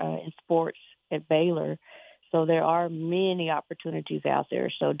PR in sports at Baylor. So there are many opportunities out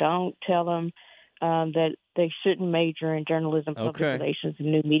there. So don't tell them that they shouldn't major in journalism, public relations,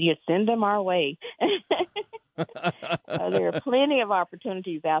 and new media. Send them our way. There are plenty of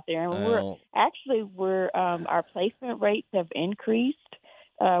opportunities out there, and we're our placement rates have increased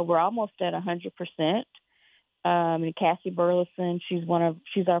we're almost at 100%. And Cassie Burleson, she's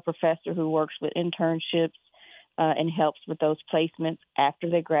our professor who works with internships and helps with those placements after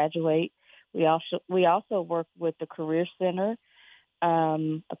they graduate. We also work with the Career Center.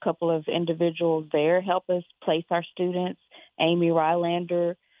 A couple of individuals there help us place our students. Amy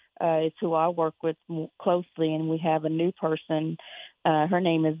Rylander is who I work with closely, and we have a new person. Her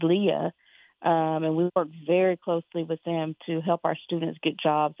name is Leah, and we work very closely with them to help our students get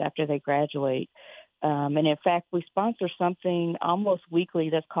jobs after they graduate. And in fact, we sponsor something almost weekly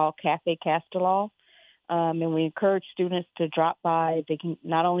that's called Cafe Castelao. And we encourage students to drop by. They can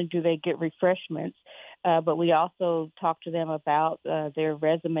not only do they get refreshments, but we also talk to them about their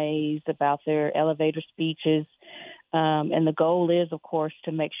resumes, about their elevator speeches. And the goal is, of course,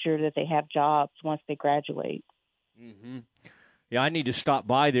 to make sure that they have jobs once they graduate. Mm-hmm. Yeah, I need to stop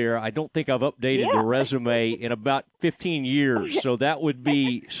by there. I don't think I've updated the resume in about 15 years, so that would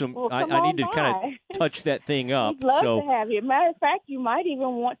be some. Well, I need to kind of touch that thing up. We'd love to have you. Matter of fact, you might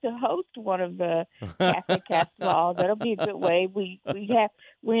even want to host one of the Cafe Castelao. That'll be a good way. We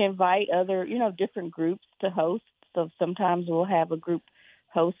invite other different groups to host. So sometimes we'll have a group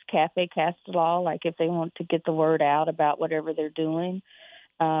host Cafe Castelao, like if they want to get the word out about whatever they're doing.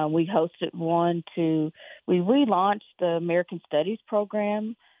 We hosted one we relaunched the American Studies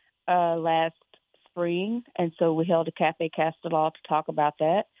program last spring, and so we held a Cafe Castelao to talk about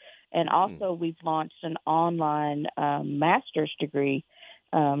that. And also we've launched an online master's degree,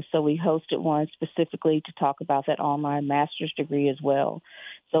 so we hosted one specifically to talk about that online master's degree as well.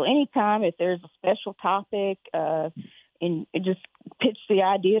 So anytime if there's a special topic, and just pitch the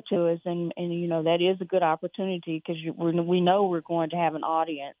idea to us, and that is a good opportunity because we know we're going to have an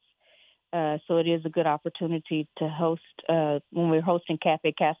audience. So it is a good opportunity to host when we're hosting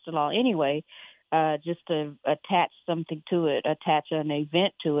Cafe Castelao anyway, just to attach something to it, attach an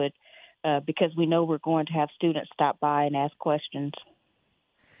event to it, because we know we're going to have students stop by and ask questions.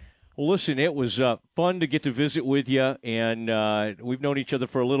 Well, listen, it was fun to get to visit with you, and we've known each other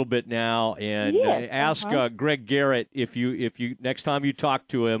for a little bit now. And ask Greg Garrett if you next time you talk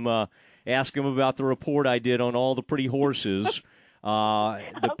to him, ask him about the report I did on all the pretty horses.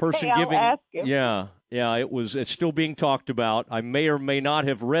 The person giving, I'll ask him. It's still being talked about. I may or may not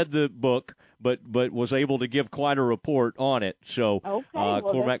have read the book, but was able to give quite a report on it. So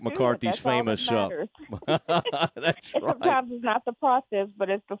Cormac McCarthy's famous. That's right. Sometimes it's not the process, but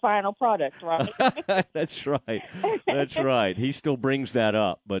it's the final product, right? That's right. That's right. He still brings that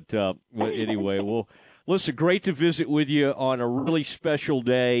up. But anyway, well, listen, great to visit with you on a really special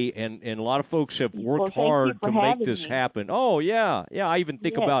day, and a lot of folks have worked hard to make this happen. Oh, yeah. Yeah, I even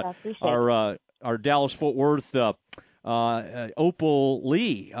think about our Dallas-Fort Worth Opal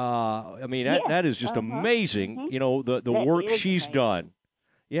Lee. That is just amazing, the work she's done.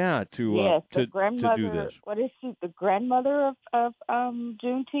 Yeah, to do this. What is she, the grandmother of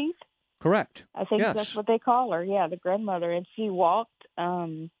Juneteenth? Correct. I think that's what they call her, the grandmother. And she walked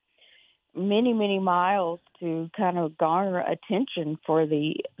many, many miles to kind of garner attention for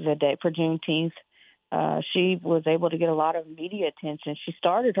the day, for Juneteenth. She was able to get a lot of media attention. She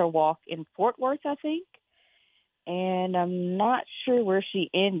started her walk in Fort Worth, I think, and I'm not sure where she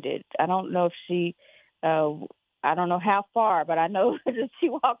ended. I don't know if she, I don't know how far, but I know that she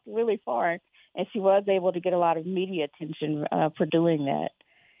walked really far, and she was able to get a lot of media attention for doing that.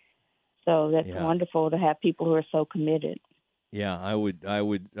 So that's wonderful to have people who are so committed. Yeah, I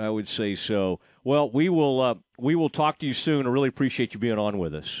would say so. Well, we will talk to you soon. I really appreciate you being on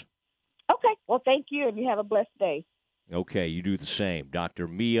with us. Okay. Well, thank you, and you have a blessed day. Okay, you do the same. Dr.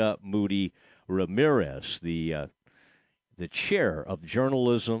 Mia Moody Ramirez, the chair of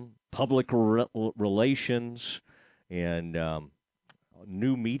journalism, public relations, and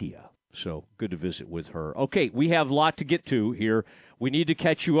new media. So good to visit with her. Okay, we have a lot to get to here. We need to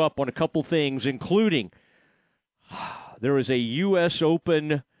catch you up on a couple things, including there is a U.S.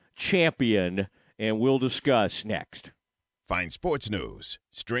 Open champion, and we'll discuss next. Find sports news,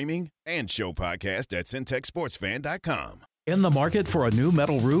 streaming, and show podcast at syntechsportsfan.com. In the market for a new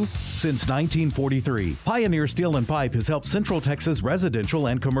metal roof? Since 1943, Pioneer Steel and Pipe has helped Central Texas residential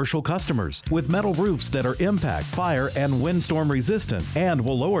and commercial customers with metal roofs that are impact, fire, and windstorm resistant and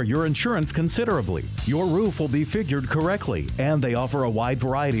will lower your insurance considerably. Your roof will be figured correctly, and they offer a wide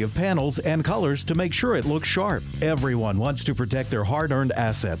variety of panels and colors to make sure it looks sharp. Everyone wants to protect their hard-earned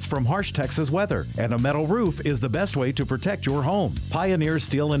assets from harsh Texas weather, and a metal roof is the best way to protect your home. Pioneer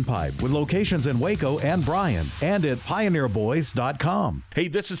Steel and Pipe with locations in Waco and Bryan, and at Pioneer waterboys.com. Hey,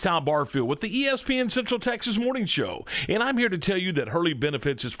 this is Tom Barfield with the ESPN Central Texas Morning Show, and I'm here to tell you that Hurley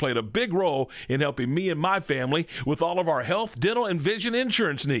Benefits has played a big role in helping me and my family with all of our health, dental, and vision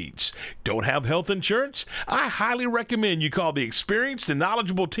insurance needs. Don't have health insurance? I highly recommend you call the experienced and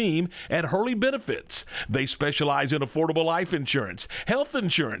knowledgeable team at Hurley Benefits. They specialize in affordable life insurance, health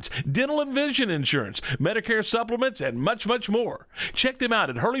insurance, dental and vision insurance, Medicare supplements, and much, much more. Check them out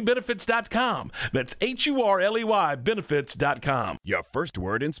at hurleybenefits.com. That's HURLEY benefits.com. Your first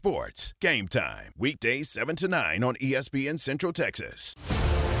word in sports. Game time. Weekdays 7 to 9 on ESPN Central Texas.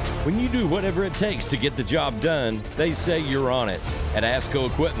 When you do whatever it takes to get the job done, they say you're on it. At ASCO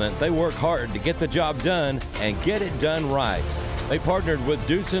Equipment, they work hard to get the job done and get it done right. They partnered with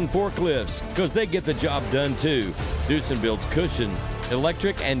Doosan Forklifts because they get the job done too. Doosan builds cushion,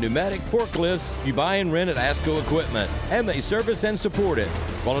 electric, and pneumatic forklifts you buy and rent at ASCO Equipment, and they service and support it.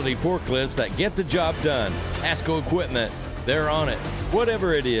 Quality forklifts that get the job done. ASCO Equipment, they're on it,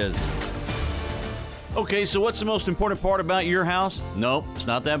 whatever it is. Okay, so what's the most important part about your house? Nope, it's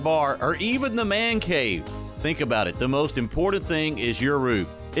not that bar or even the man cave. Think about it. The most important thing is your roof.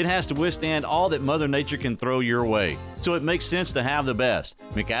 It has to withstand all that Mother Nature can throw your way. So it makes sense to have the best.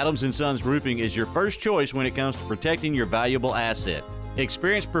 McAdams & Sons Roofing is your first choice when it comes to protecting your valuable asset.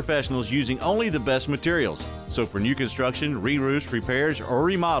 Experienced professionals using only the best materials. So for new construction, re-roofs, repairs, or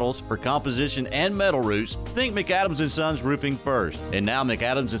remodels for composition and metal roofs, think McAdams & Sons Roofing first. And now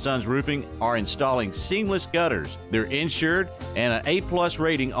McAdams & Sons Roofing are installing seamless gutters. They're insured and an A+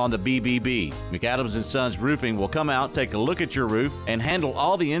 rating on the BBB. McAdams & Sons Roofing will come out, take a look at your roof, and handle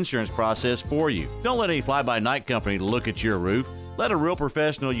all the insurance process for you. Don't let any fly-by-night company look at your roof. Let a real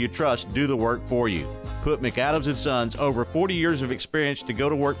professional you trust do the work for you. Put McAdams & Sons over 40 years of experience to go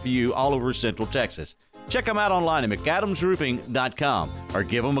to work for you all over Central Texas. Check them out online at McAdamsRoofing.com or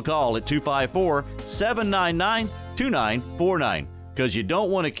give them a call at 254-799-2949 because you don't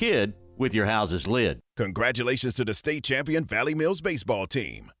want a kid with your house's lid. Congratulations to the state champion Valley Mills baseball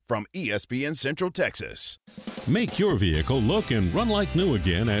team from ESPN Central Texas. Make your vehicle look and run like new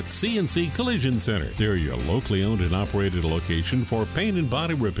again at CNC Collision Center. They're your locally owned and operated location for paint and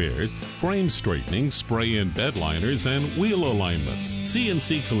body repairs, frame straightening, spray and bed liners, and wheel alignments.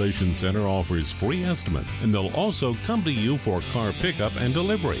 CNC Collision Center offers free estimates, and they'll also come to you for car pickup and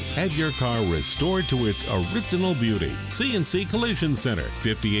delivery. Have your car restored to its original beauty. CNC Collision Center,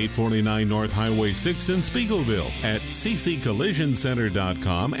 5849 North Highway 6 in Spiegelville, at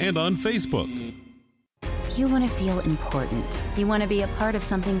cccollisioncenter.com and on Facebook. You want to feel important. You want to be a part of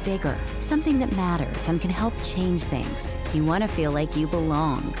something bigger, something that matters and can help change things. You want to feel like you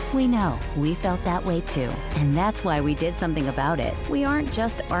belong. We know. We felt that way too. And that's why we did something about it. We aren't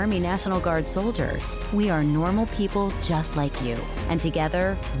just Army National Guard soldiers. We are normal people just like you. And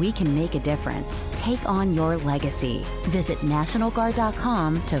together, we can make a difference. Take on your legacy. Visit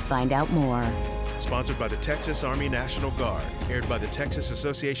NationalGuard.com to find out more. Sponsored by the Texas Army National Guard. Aired by the Texas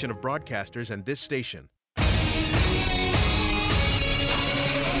Association of Broadcasters and this station.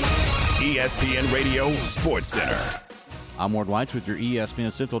 ESPN Radio Sports Center. I'm Ward Weitz with your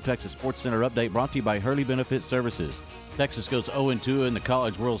ESPN Central Texas Sports Center update brought to you by Hurley Benefit Services. Texas goes 0-2 in the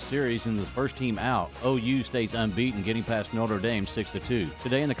College World Series in the first team out. OU stays unbeaten, getting past Notre Dame 6-2.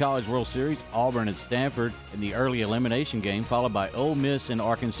 Today in the College World Series, Auburn and Stanford in the early elimination game, followed by Ole Miss and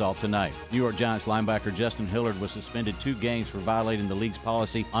Arkansas tonight. New York Giants linebacker Justin Hillard was suspended 2 games for violating the league's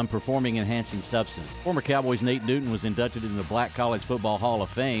policy on performing-enhancing substance. Former Cowboys Nate Newton was inducted into the Black College Football Hall of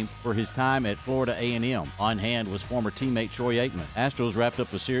Fame for his time at Florida A&M. On hand was former teammate Troy Aikman. Astros wrapped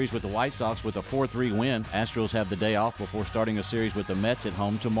up a series with the White Sox with a 4-3 win. Astros have the day off before starting a series with the Mets at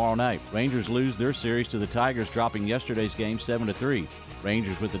home tomorrow night. Rangers lose their series to the Tigers, dropping yesterday's game 7-3.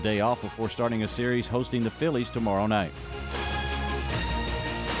 Rangers with the day off before starting a series hosting the Phillies tomorrow night.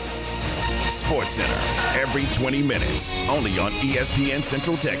 Sports Center, every 20 minutes, only on ESPN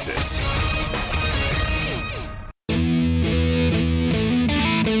Central Texas.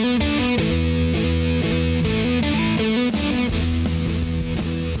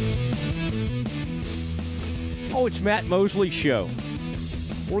 It's Matt Mosley Show.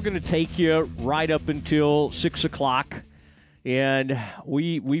 We're going to take you right up until 6 o'clock, and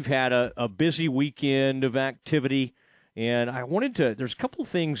we've had a busy weekend of activity, and I wanted to. There's a couple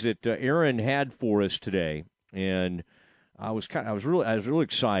things that Aaron had for us today, and I was really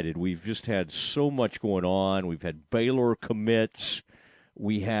excited. We've just had so much going on. We've had Baylor commits.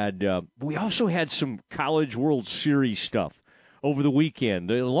 We also had some College World Series stuff over the weekend.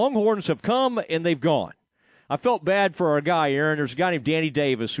 The Longhorns have come and they've gone. I felt bad for our guy, Aaron. There's a guy named Danny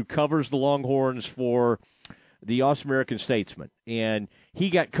Davis who covers the Longhorns for the Austin American Statesman, and he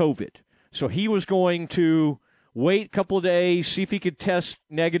got COVID. So he was going to wait a couple of days, see if he could test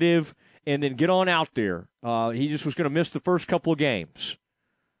negative, and then get on out there. He just was going to miss the first couple of games.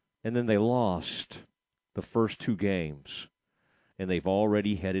 And then they lost the first 2 games. And they've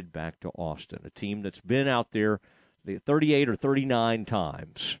already headed back to Austin, a team that's been out there 38 or 39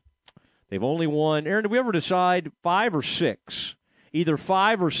 times. They've only won, Aaron, did we ever decide 5 or 6? Either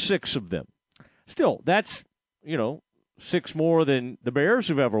 5 or 6 of them. Still, that's, 6 more than the Bears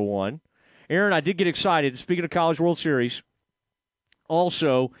have ever won. Aaron, I did get excited. Speaking of College World Series,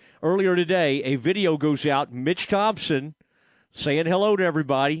 also, earlier today, a video goes out. Mitch Thompson saying hello to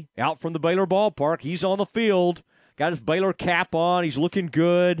everybody out from the Baylor ballpark. He's on the field, got his Baylor cap on. He's looking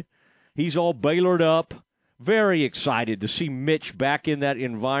good. He's all Baylored up. Very excited to see Mitch back in that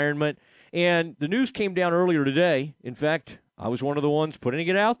environment. And the news came down earlier today. In fact, I was one of the ones putting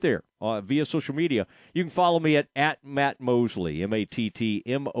it out there via social media. You can follow me at Matt Mosley,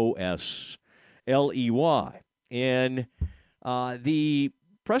 MattMosley. And the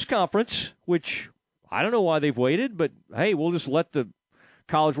press conference, which I don't know why they've waited, but, hey, we'll just let the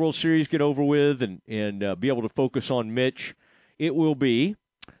College World Series get over with and be able to focus on Mitch. It will be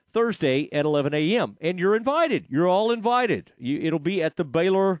Thursday at 11 a.m. And you're invited. You're all invited. It'll be at the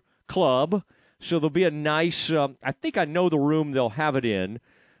Baylor Club. So there'll be a nice, I think I know the room they'll have it in.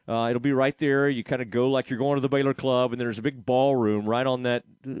 It'll be right there. You kind of go like you're going to the Baylor Club, and there's a big ballroom right on that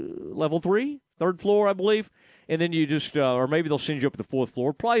level 3, 3rd floor, I believe. And then you just, or maybe they'll send you up to the 4th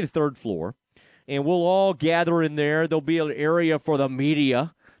floor, probably the 3rd floor. And we'll all gather in there. There'll be an area for the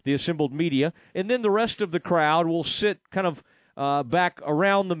media, the assembled media. And then the rest of the crowd will sit kind of back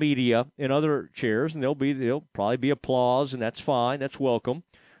around the media in other chairs, and there'll probably be applause, and that's fine. That's welcome.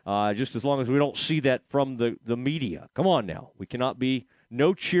 Just as long as we don't see that from the media. Come on now. We cannot be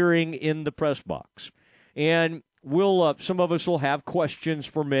no cheering in the press box. And we'll some of us will have questions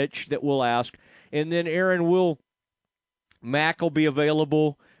for Mitch that we'll ask. And then Aaron Mac will be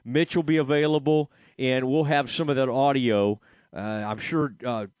available. Mitch will be available. And we'll have some of that audio. I'm sure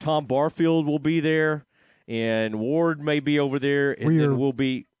Tom Barfield will be there. And Ward may be over there. And then we'll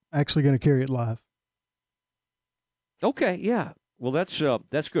be actually going to carry it live. Okay, yeah. Well, that's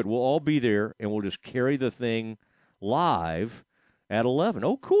good. We'll all be there, and we'll just carry the thing live at 11.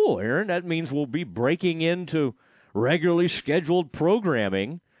 Oh, cool, Aaron. That means we'll be breaking into regularly scheduled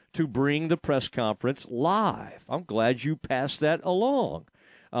programming to bring the press conference live. I'm glad you passed that along.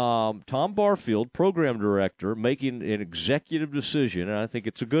 Tom Barfield, program director, making an executive decision, and I think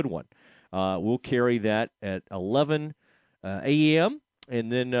it's a good one. We'll carry that at 11 a.m.,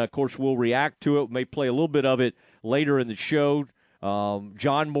 and then, of course, we'll react to it. We may play a little bit of it later in the show.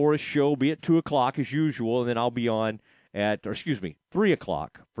 John Morris show will be at 2 o'clock as usual, and then I'll be on at 3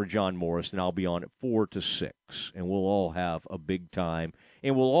 o'clock for John Morris, and I'll be on at 4 to 6, and we'll all have a big time,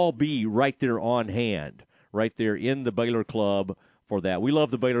 and we'll all be right there on hand, right there in the Baylor Club for that. We love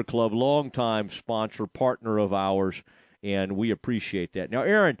the Baylor Club, longtime sponsor, partner of ours, and we appreciate that. Now,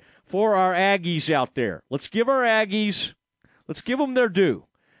 Aaron, for our Aggies out there, let's give them their due.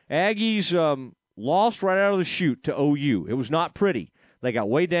 Aggies, lost right out of the chute to OU. It was not pretty. They got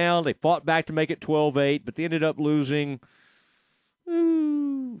way down. They fought back to make it 12-8, but they ended up losing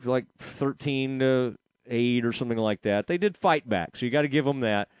like 13-8 or something like that. They did fight back, so you got to give them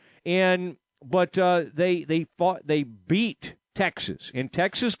that. But they beat Texas, and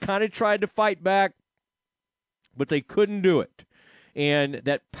Texas kind of tried to fight back, but they couldn't do it. And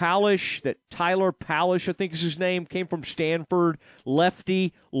that Tyler Palish, I think is his name, came from Stanford,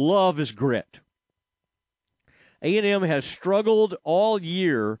 lefty, love his grit. A&M has struggled all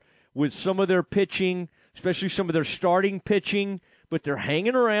year with some of their pitching, especially some of their starting pitching, but they're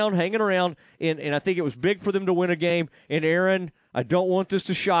hanging around, and I think it was big for them to win a game. And, Aaron, I don't want this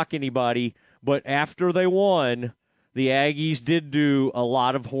to shock anybody, but after they won, the Aggies did do a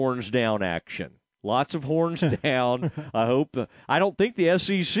lot of horns down action. Lots of horns down. I don't think the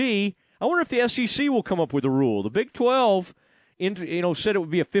SEC, I wonder if the SEC will come up with a rule. The Big 12 said it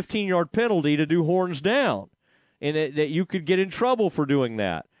would be a 15-yard penalty to do horns down, and that you could get in trouble for doing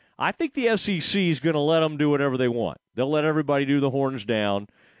that. I think the SEC is going to let them do whatever they want. They'll let everybody do the horns down,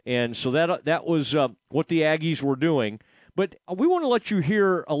 and so that was what the Aggies were doing. But we want to let you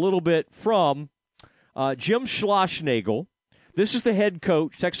hear a little bit from Jim Schlossnagle. This is the head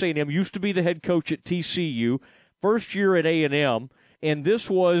coach. Texas A&M used to be the head coach at TCU, first year at A&M, and this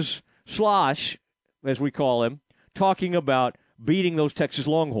was Schloss, as we call him, talking about beating those Texas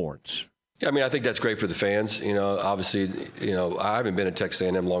Longhorns. Yeah, I mean, I think that's great for the fans. Obviously, I haven't been at Texas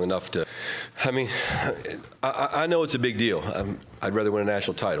A&M long enough to. I mean, I know it's a big deal. I'd rather win a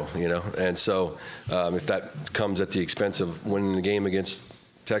national title, and so if that comes at the expense of winning the game against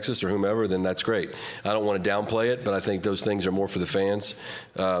Texas or whomever, then that's great. I don't want to downplay it, but I think those things are more for the fans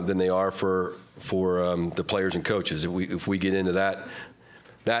than they are for the players and coaches. If we get into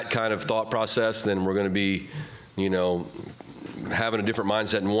that kind of thought process, then we're going to be, having a different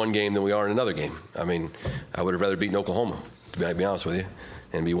mindset in one game than we are in another game. I mean, I would have rather beaten Oklahoma, to be honest with you,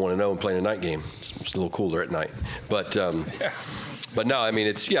 and be 1-0 and playing a night game. It's a little cooler at night. But no, I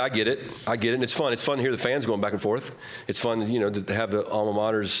mean, I get it. And it's fun. It's fun to hear the fans going back and forth. It's fun, to have the alma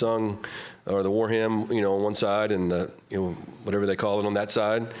maters sung or the war hymn, on one side and the, whatever they call it on that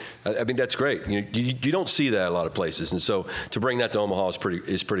side. I mean, that's great. You don't see that a lot of places. And so to bring that to Omaha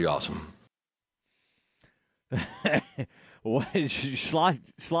is pretty awesome.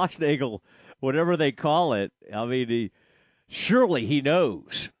 Schlossnagel, whatever they call it, I mean, surely he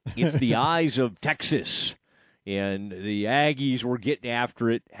knows. It's the eyes of Texas. And the Aggies were getting after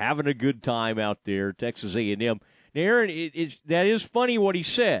it, having a good time out there, Texas A&M. Now, Aaron, that is funny what he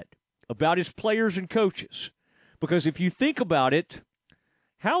said about his players and coaches. Because if you think about it,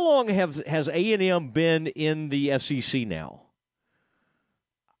 how long has A&M been in the SEC now?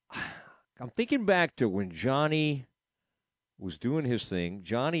 I'm thinking back to when Johnny was doing his thing.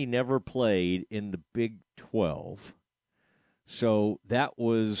 Johnny never played in the Big 12. So that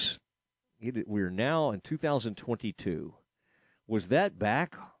was, we're now in 2022. Was that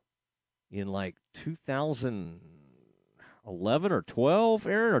back in like 2011 or 12,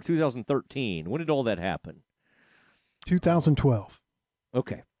 Aaron, or 2013? When did all that happen? 2012.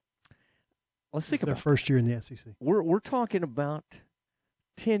 Okay. Let's think about their first year in the SEC. We're talking about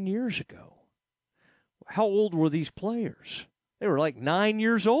 10 years ago. How old were these players? They were like 9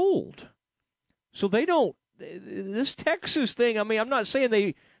 years old. So they don't, this Texas thing, I mean, I'm not saying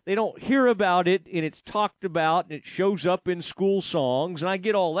they don't hear about it and it's talked about and it shows up in school songs, and I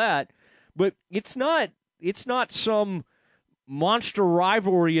get all that, but it's not some monster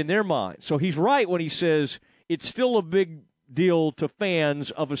rivalry in their mind. So he's right when he says it's still a big deal to fans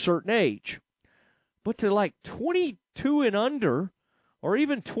of a certain age. But to like 22 and under, or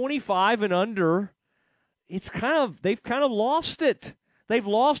even 25 and under, they've kind of lost it. They've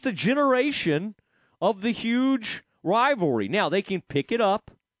lost a generation of the huge rivalry. Now, they can pick it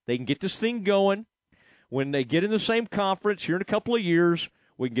up. They can get this thing going. When they get in the same conference here in a couple of years,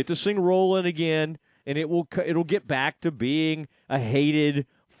 we can get this thing rolling again, and it'll get back to being a hated,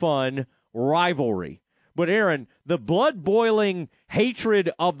 fun rivalry. But, Aaron, the blood-boiling hatred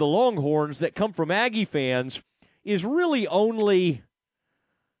of the Longhorns that come from Aggie fans is really only,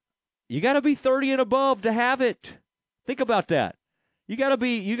 you got to be 30 and above to have it. Think about that. You got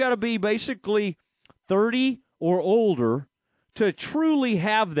to be basically 30 or older to truly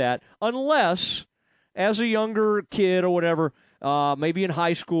have that, unless as a younger kid or whatever, maybe in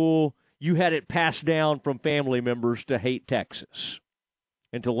high school, you had it passed down from family members to hate Texas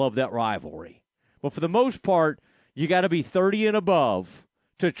and to love that rivalry. But for the most part, you got to be 30 and above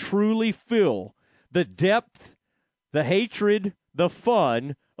to truly feel the depth, the hatred, the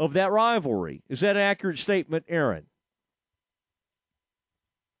fun of that rivalry. Is that an accurate statement, Aaron?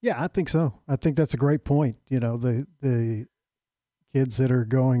 Yeah, I think so. I think that's a great point. The kids that are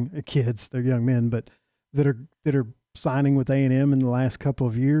they're young men, but that are signing with A&M in the last couple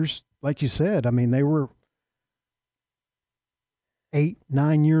of years, like you said, I mean, they were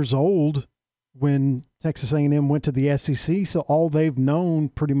 8-9 years old when Texas A&M went to the SEC, so all they've known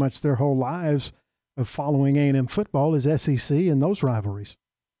pretty much their whole lives of following A&M football is SEC and those rivalries.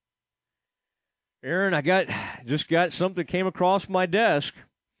 Aaron, I just got something came across my desk.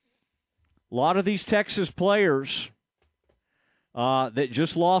 A lot of these Texas players that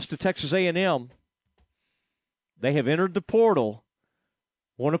just lost to Texas A&M, they have entered the portal,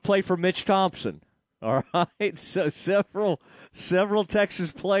 want to play for Mitch Thompson. All right, so several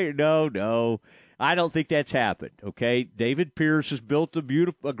Texas players. No, I don't think that's happened. Okay, David Pierce has built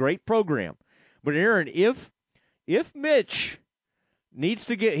a great program, but Aaron, if Mitch needs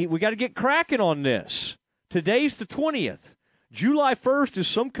to we got to get cracking on this. Today's the 20th. July 1st is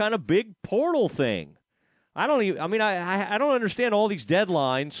some kind of big portal thing. I don't understand all these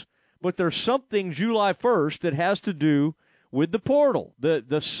deadlines, but there's something July 1st that has to do with the portal,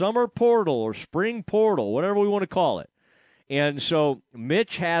 the summer portal or spring portal, whatever we want to call it. And so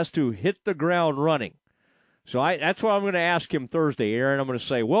Mitch has to hit the ground running. So that's what I'm going to ask him Thursday, Aaron. I'm going to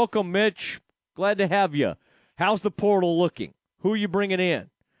say, welcome, Mitch. Glad to have you. How's the portal looking? Who are you bringing in?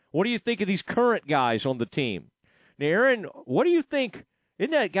 What do you think of these current guys on the team? Now, Aaron, what do you think?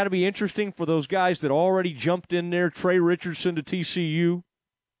 Isn't that got to be interesting for those guys that already jumped in there? Trey Richardson to TCU,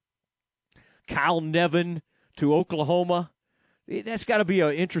 Kyle Nevin to Oklahoma, That's got to be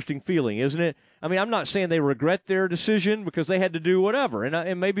an interesting feeling, isn't it? I mean, I'm not saying they regret their decision because they had to do whatever,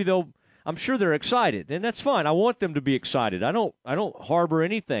 and maybe I'm sure they're excited, and that's fine. I want them to be excited. I don't harbor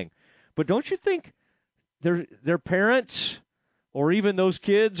anything, but don't you think their parents or even those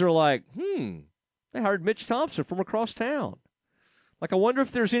kids are like, they hired Mitch Thompson from across town. Like, I wonder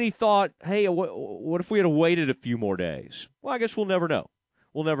if there's any thought, hey, what if we had waited a few more days? Well, I guess we'll never know.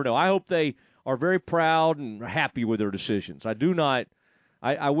 We'll never know. I hope they are very proud and happy with their decisions. I do not.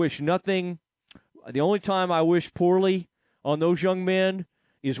 I wish nothing. The only time I wish poorly on those young men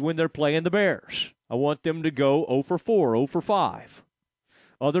is when they're playing the Bears. I want them to go 0 for 4, 0 for 5.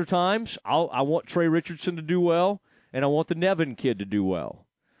 Other times, I want Trey Richardson to do well, and I want the Nevin kid to do well.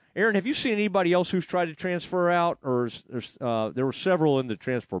 Aaron, have you seen anybody else who's tried to transfer out? Or there were several in the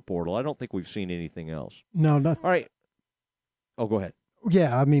transfer portal. I don't think we've seen anything else. No, nothing. All right. Oh, go ahead.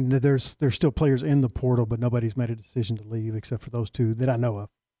 Yeah, I mean, there's still players in the portal, but nobody's made a decision to leave except for those two that I know of.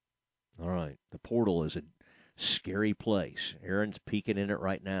 All right. The portal is a scary place. Aaron's peeking in it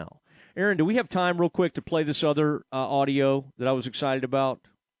right now. Aaron, do we have time real quick to play this other audio that I was excited about?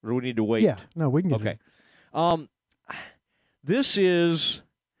 Or do we need to wait? Yeah, no, we can get it. Okay.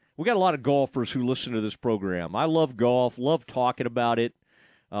 We got a lot of golfers who listen to this program. I love golf, love talking about it.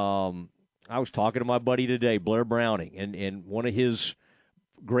 I was talking to my buddy today, Blair Browning, and one of his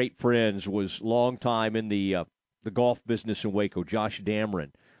great friends was long time in the golf business in Waco, Josh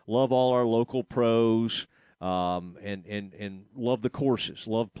Dameron. Love all our local pros, and love the courses,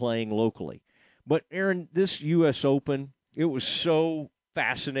 love playing locally. But, Aaron, this U.S. Open, it was so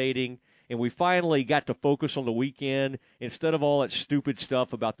fascinating, and we finally got to focus on the weekend. Instead of all that stupid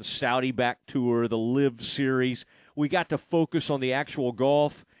stuff about the Saudi-backed tour, the Live Series, we got to focus on the actual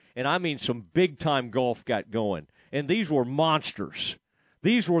golf, and I mean some big-time golf got going. And these were monsters.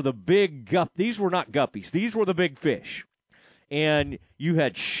 These were the big these were not guppies. These were the big fish. And you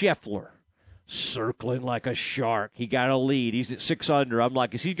had Scheffler circling like a shark. He got a lead. He's at 6 under. I'm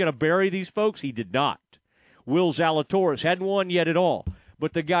like, is he going to bury these folks? He did not. Will Zalatoris hadn't won yet at all.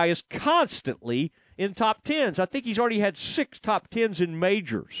 But the guy is constantly in top 10s. I think he's already had 6 top 10s in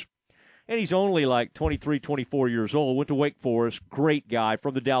majors. And he's only like 23, 24 years old. Went to Wake Forest. Great guy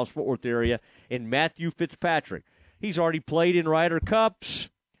from the Dallas-Fort Worth area. And Matthew Fitzpatrick. He's already played in Ryder Cups.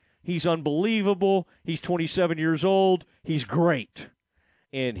 He's unbelievable. He's 27 years old. He's great.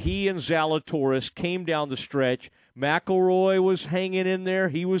 And he and Zalatoris came down the stretch. McIlroy was hanging in there.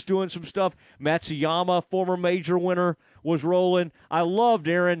 He was doing some stuff. Matsuyama, former major winner, was rolling. I loved,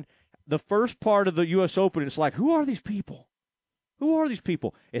 Aaron, the first part of the U.S. Open. It's like, who are these people? Who are these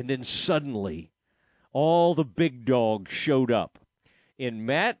people? And then suddenly, all the big dogs showed up. And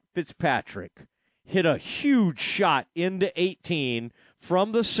Matt Fitzpatrick hit a huge shot into 18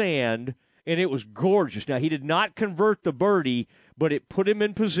 from the sand, and it was gorgeous. Now, he did not convert the birdie, but it put him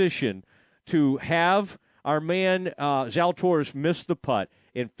in position to have our man Zalatoris miss the putt,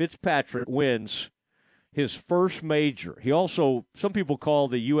 and Fitzpatrick wins his first major. He also, some people call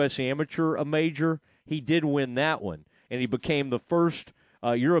the U.S. Amateur a major. He did win that one, and he became the first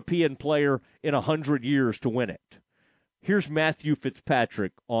European player in 100 years to win it. Here's Matthew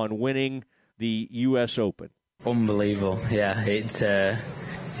Fitzpatrick on winning the U.S. Open. Unbelievable. Yeah,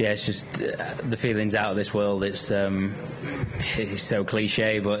 it's just the feeling's out of this world. It's so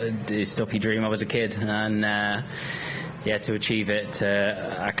cliche, but it's stuff you dream of as a kid, and to achieve it,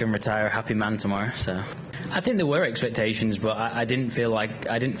 I can retire a happy man tomorrow. So I think there were expectations, but I didn't feel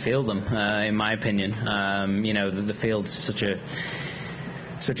them. In my opinion, the field's such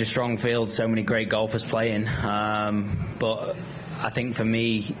a strong field, so many great golfers playing. But I think for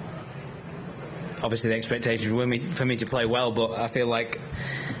me, obviously the expectations were for me to play well, but I feel like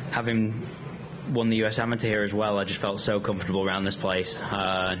having won the US Amateur here as well, I just felt so comfortable around this place.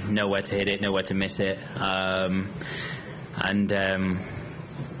 Nowhere to hit it, nowhere to miss it.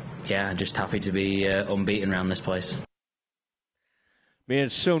 Just happy to be unbeaten around this place. Man,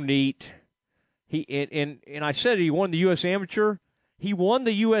 it's so neat. And I said he won the U.S. Amateur. He won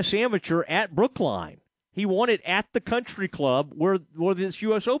the U.S. Amateur at Brookline. He won it at the country club where this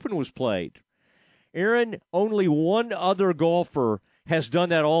U.S. Open was played. Aaron, only one other golfer has done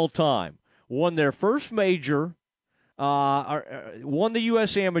that all time. Won their first major, won the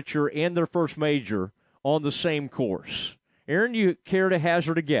U.S. Amateur and their first major on the same course. Aaron, you care to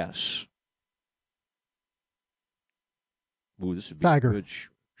hazard a guess? Ooh, this would be Tiger. A good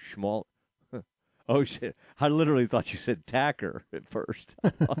schmal. Oh, shit. I literally thought you said Tacker at first.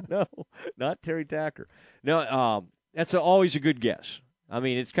 Oh, no, not Terry Tacker. No, that's always a good guess. I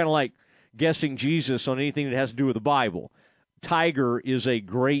mean, it's kind of like guessing Jesus on anything that has to do with the Bible. Tiger is a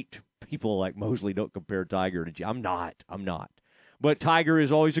great. People like Mosley don't compare Tiger to. I'm not. but Tiger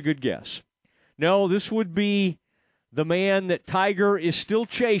is always a good guess. No, this would be the man that Tiger is still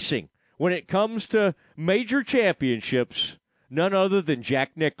chasing when it comes to major championships, none other than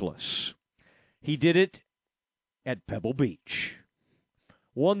Jack Nicklaus. He did it at Pebble Beach.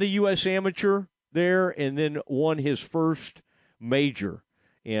 Won the U.S. Amateur there and then won his first major.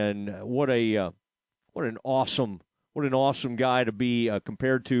 And what an awesome guy to be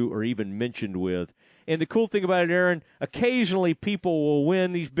compared to or even mentioned with. And the cool thing about it, Aaron, occasionally people will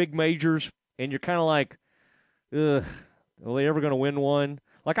win these big majors, and you're kind of like, ugh, are they ever going to win one?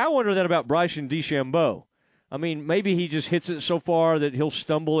 Like, I wonder that about Bryson DeChambeau. I mean, maybe he just hits it so far that he'll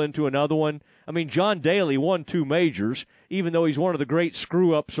stumble into another one. I mean, John Daly won 2 majors, even though he's one of the great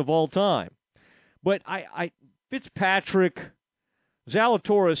screw-ups of all time. But Fitzpatrick,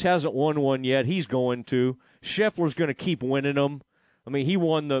 Zalatoris hasn't won one yet. He's going to. Scheffler's going to keep winning them. I mean, he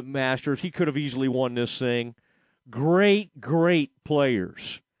won the Masters. He could have easily won this thing. Great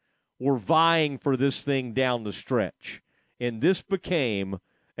players were vying for this thing down the stretch. And this became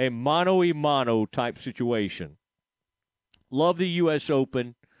a mano-a-mano type situation. Love the U.S.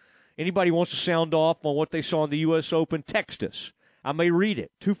 Open. Anybody wants to sound off on what they saw in the U.S. Open, text us. I may read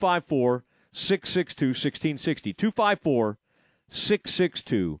it. 254-662-1660.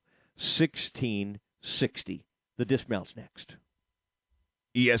 254-662-1660. The Dismount's next.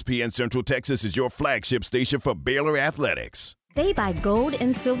 ESPN Central Texas is your flagship station for Baylor Athletics. They buy gold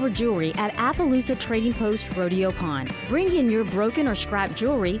and silver jewelry at Appaloosa Trading Post Rodeo Pond. Bring in your broken or scrap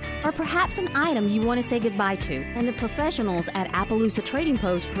jewelry, or perhaps an item you want to say goodbye to, and the professionals at Appaloosa Trading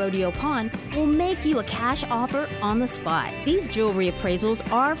Post Rodeo Pond will make you a cash offer on the spot. These jewelry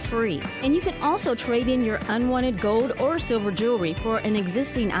appraisals are free, and you can also trade in your unwanted gold or silver jewelry for an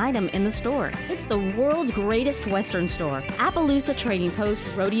existing item in the store. It's the world's greatest Western store. Appaloosa Trading Post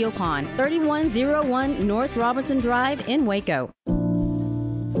Rodeo Pond, 3101 North Robinson Drive in Waco.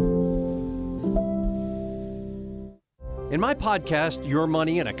 In my podcast, Your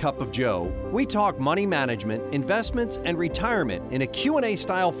Money and a Cup of Joe, we talk money management, investments, and retirement in a Q&A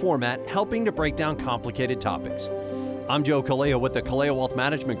style format, helping to break down complicated topics. I'm Joe Kaleo with the Kaleo Wealth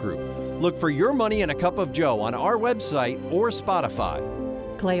Management Group. Look for Your Money and a Cup of Joe on our website or Spotify.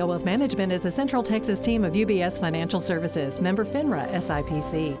 Kaleo Wealth Management is a Central Texas team of UBS Financial Services, member FINRA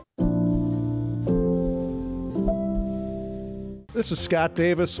SIPC. This is Scott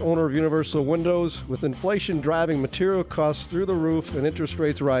Davis, owner of Universal Windows. With inflation driving material costs through the roof and interest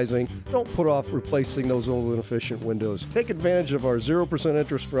rates rising, don't put off replacing those old inefficient windows. Take advantage of our 0%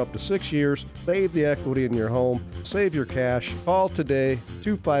 interest for up to 6 years. Save the equity in your home. Save your cash. Call today,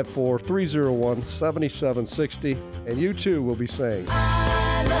 254-301-7760, and you too will be saying,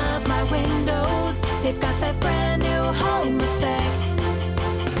 I love my windows. They've got that brand new home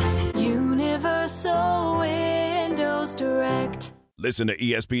effect. Universal Windows Direct. Listen to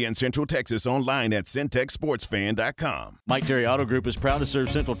ESPN Central Texas online at centexsportsfan.com. Mike Terry Auto Group is proud to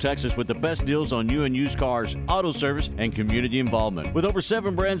serve Central Texas with the best deals on new and used cars, auto service, and community involvement. With over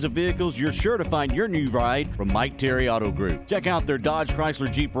 7 brands of vehicles, you're sure to find your new ride from Mike Terry Auto Group. Check out their Dodge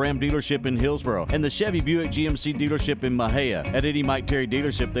Chrysler Jeep Ram dealership in Hillsboro and the Chevy Buick GMC dealership in Mahia. At any Mike Terry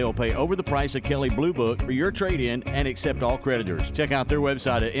dealership, they will pay over the price of Kelly Blue Book for your trade-in and accept all creditors. Check out their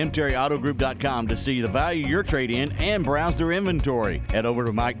website at mterryautogroup.com to see the value of your trade-in and browse their inventory. Head over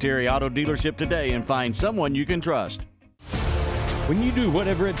to Mike Terry Auto Dealership today and find someone you can trust. When you do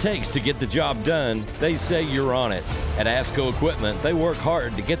whatever it takes to get the job done, they say you're on it. At ASCO Equipment, they work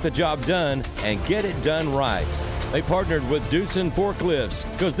hard to get the job done and get it done right. They partnered with Doosan Forklifts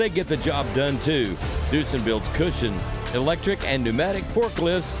because they get the job done too. Doosan builds cushion, electric, and pneumatic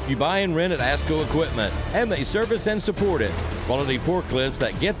forklifts you buy and rent at ASCO Equipment, and they service and support it. Quality forklifts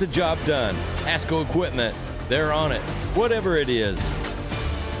that get the job done. ASCO Equipment, they're on it, whatever it is.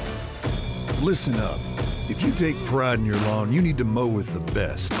 Listen up. If you take pride in your lawn, you need to mow with the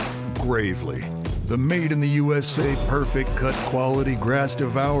best. Gravely. The made in the USA perfect cut quality grass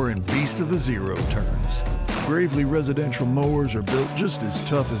devouring beast of the zero turns. Gravely residential mowers are built just as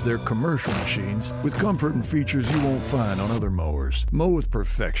tough as their commercial machines, with comfort and features you won't find on other mowers. Mow with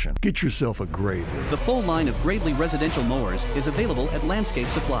perfection. Get yourself a Gravely. The full line of Gravely residential mowers is available at Landscape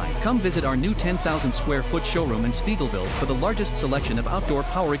Supply. Come visit our new 10,000 square foot showroom in Spiegelville for the largest selection of outdoor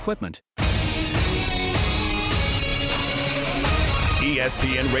power equipment.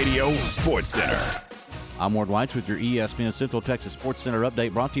 ESPN Radio Sports Center. I'm Ward Weitz with your ESPN Central Texas Sports Center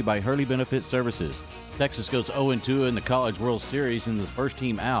update, brought to you by Hurley Benefit Services. Texas goes 0-2 in the College World Series in the first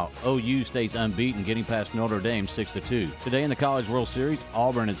team out. OU stays unbeaten, getting past Notre Dame 6-2. Today in the College World Series,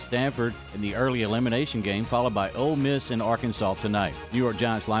 Auburn at Stanford in the early elimination game, followed by Ole Miss and Arkansas tonight. New York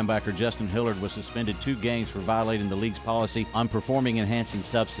Giants linebacker Justin Hillard was suspended 2 games for violating the league's policy on performing-enhancing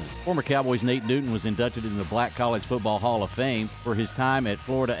substance. Former Cowboys Nate Newton was inducted into the Black College Football Hall of Fame for his time at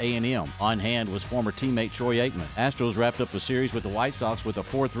Florida A&M. On hand was former teammate Troy Aikman. Astros wrapped up a series with the White Sox with a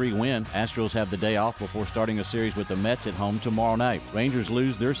 4-3 win. Astros have the day off before starting a series with the Mets at home tomorrow night. Rangers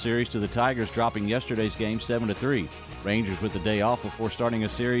lose their series to the Tigers, dropping yesterday's game 7-3. Rangers with the day off before starting a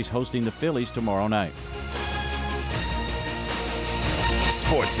series hosting the Phillies tomorrow night.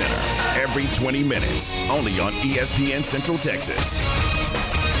 Sports Center, every 20 minutes, only on ESPN Central Texas.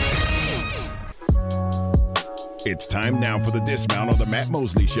 It's time now for the dismount on the Matt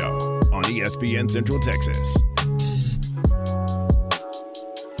Mosley Show on ESPN Central Texas.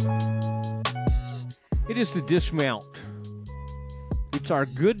 It is the dismount. It's our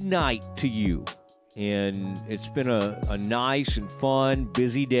good night to you. And it's been a nice and fun,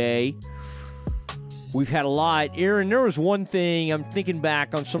 busy day. We've had a lot. Aaron, there was one thing, I'm thinking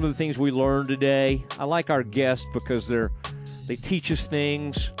back on some of the things we learned today. I like our guests because they teach us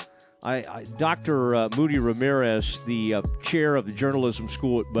things. Dr. Moody Ramirez, the chair of the journalism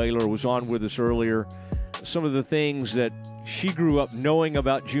school at Baylor, was on with us earlier. Some of the things that she grew up knowing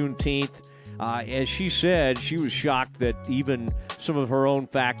about Juneteenth. As she said, she was shocked that even some of her own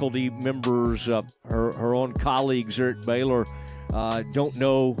faculty members, her own colleagues there at Baylor, don't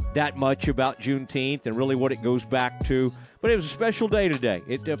know that much about Juneteenth and really what it goes back to. But it was a special day today.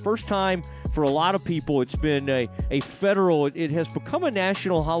 First time for a lot of people it's been a federal, it has become a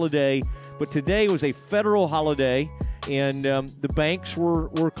national holiday, but today was a federal holiday, and the banks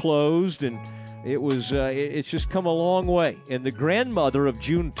were closed, and it's just come a long way. And the grandmother of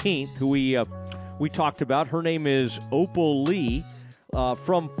Juneteenth, who we talked about, her name is Opal Lee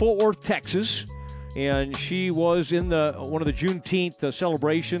from Fort Worth, Texas. And she was in one of the Juneteenth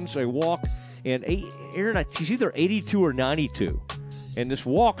celebrations, a walk, and Aaron, she's either 82 or 92. And this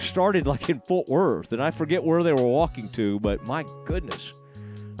walk started like in Fort Worth, and I forget where they were walking to, but my goodness.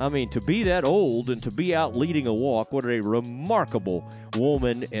 I mean, to be that old and to be out leading a walk, what a remarkable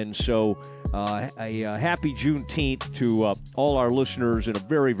woman. And so a happy Juneteenth to all our listeners and a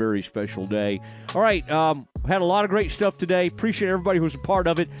very, very special day. All right, had a lot of great stuff today. Appreciate everybody who was a part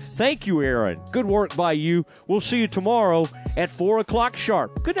of it. Thank you, Aaron. Good work by you. We'll see you tomorrow at 4 o'clock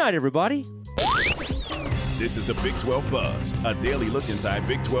sharp. Good night, everybody. This is the Big 12 Buzz, a daily look inside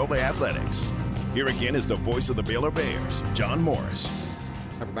Big 12 athletics. Here again is the voice of the Baylor Bears, John Morris.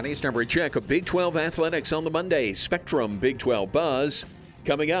 Everybody, it's time for a check of Big 12 athletics on the Monday Spectrum Big 12 Buzz.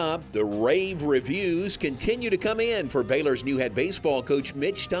 Coming up, the rave reviews continue to come in for Baylor's new head baseball coach,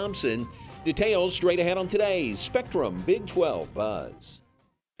 Mitch Thompson. Details straight ahead on today's Spectrum Big 12 Buzz.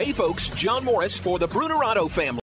 Hey folks, John Morris for the Brunerado family.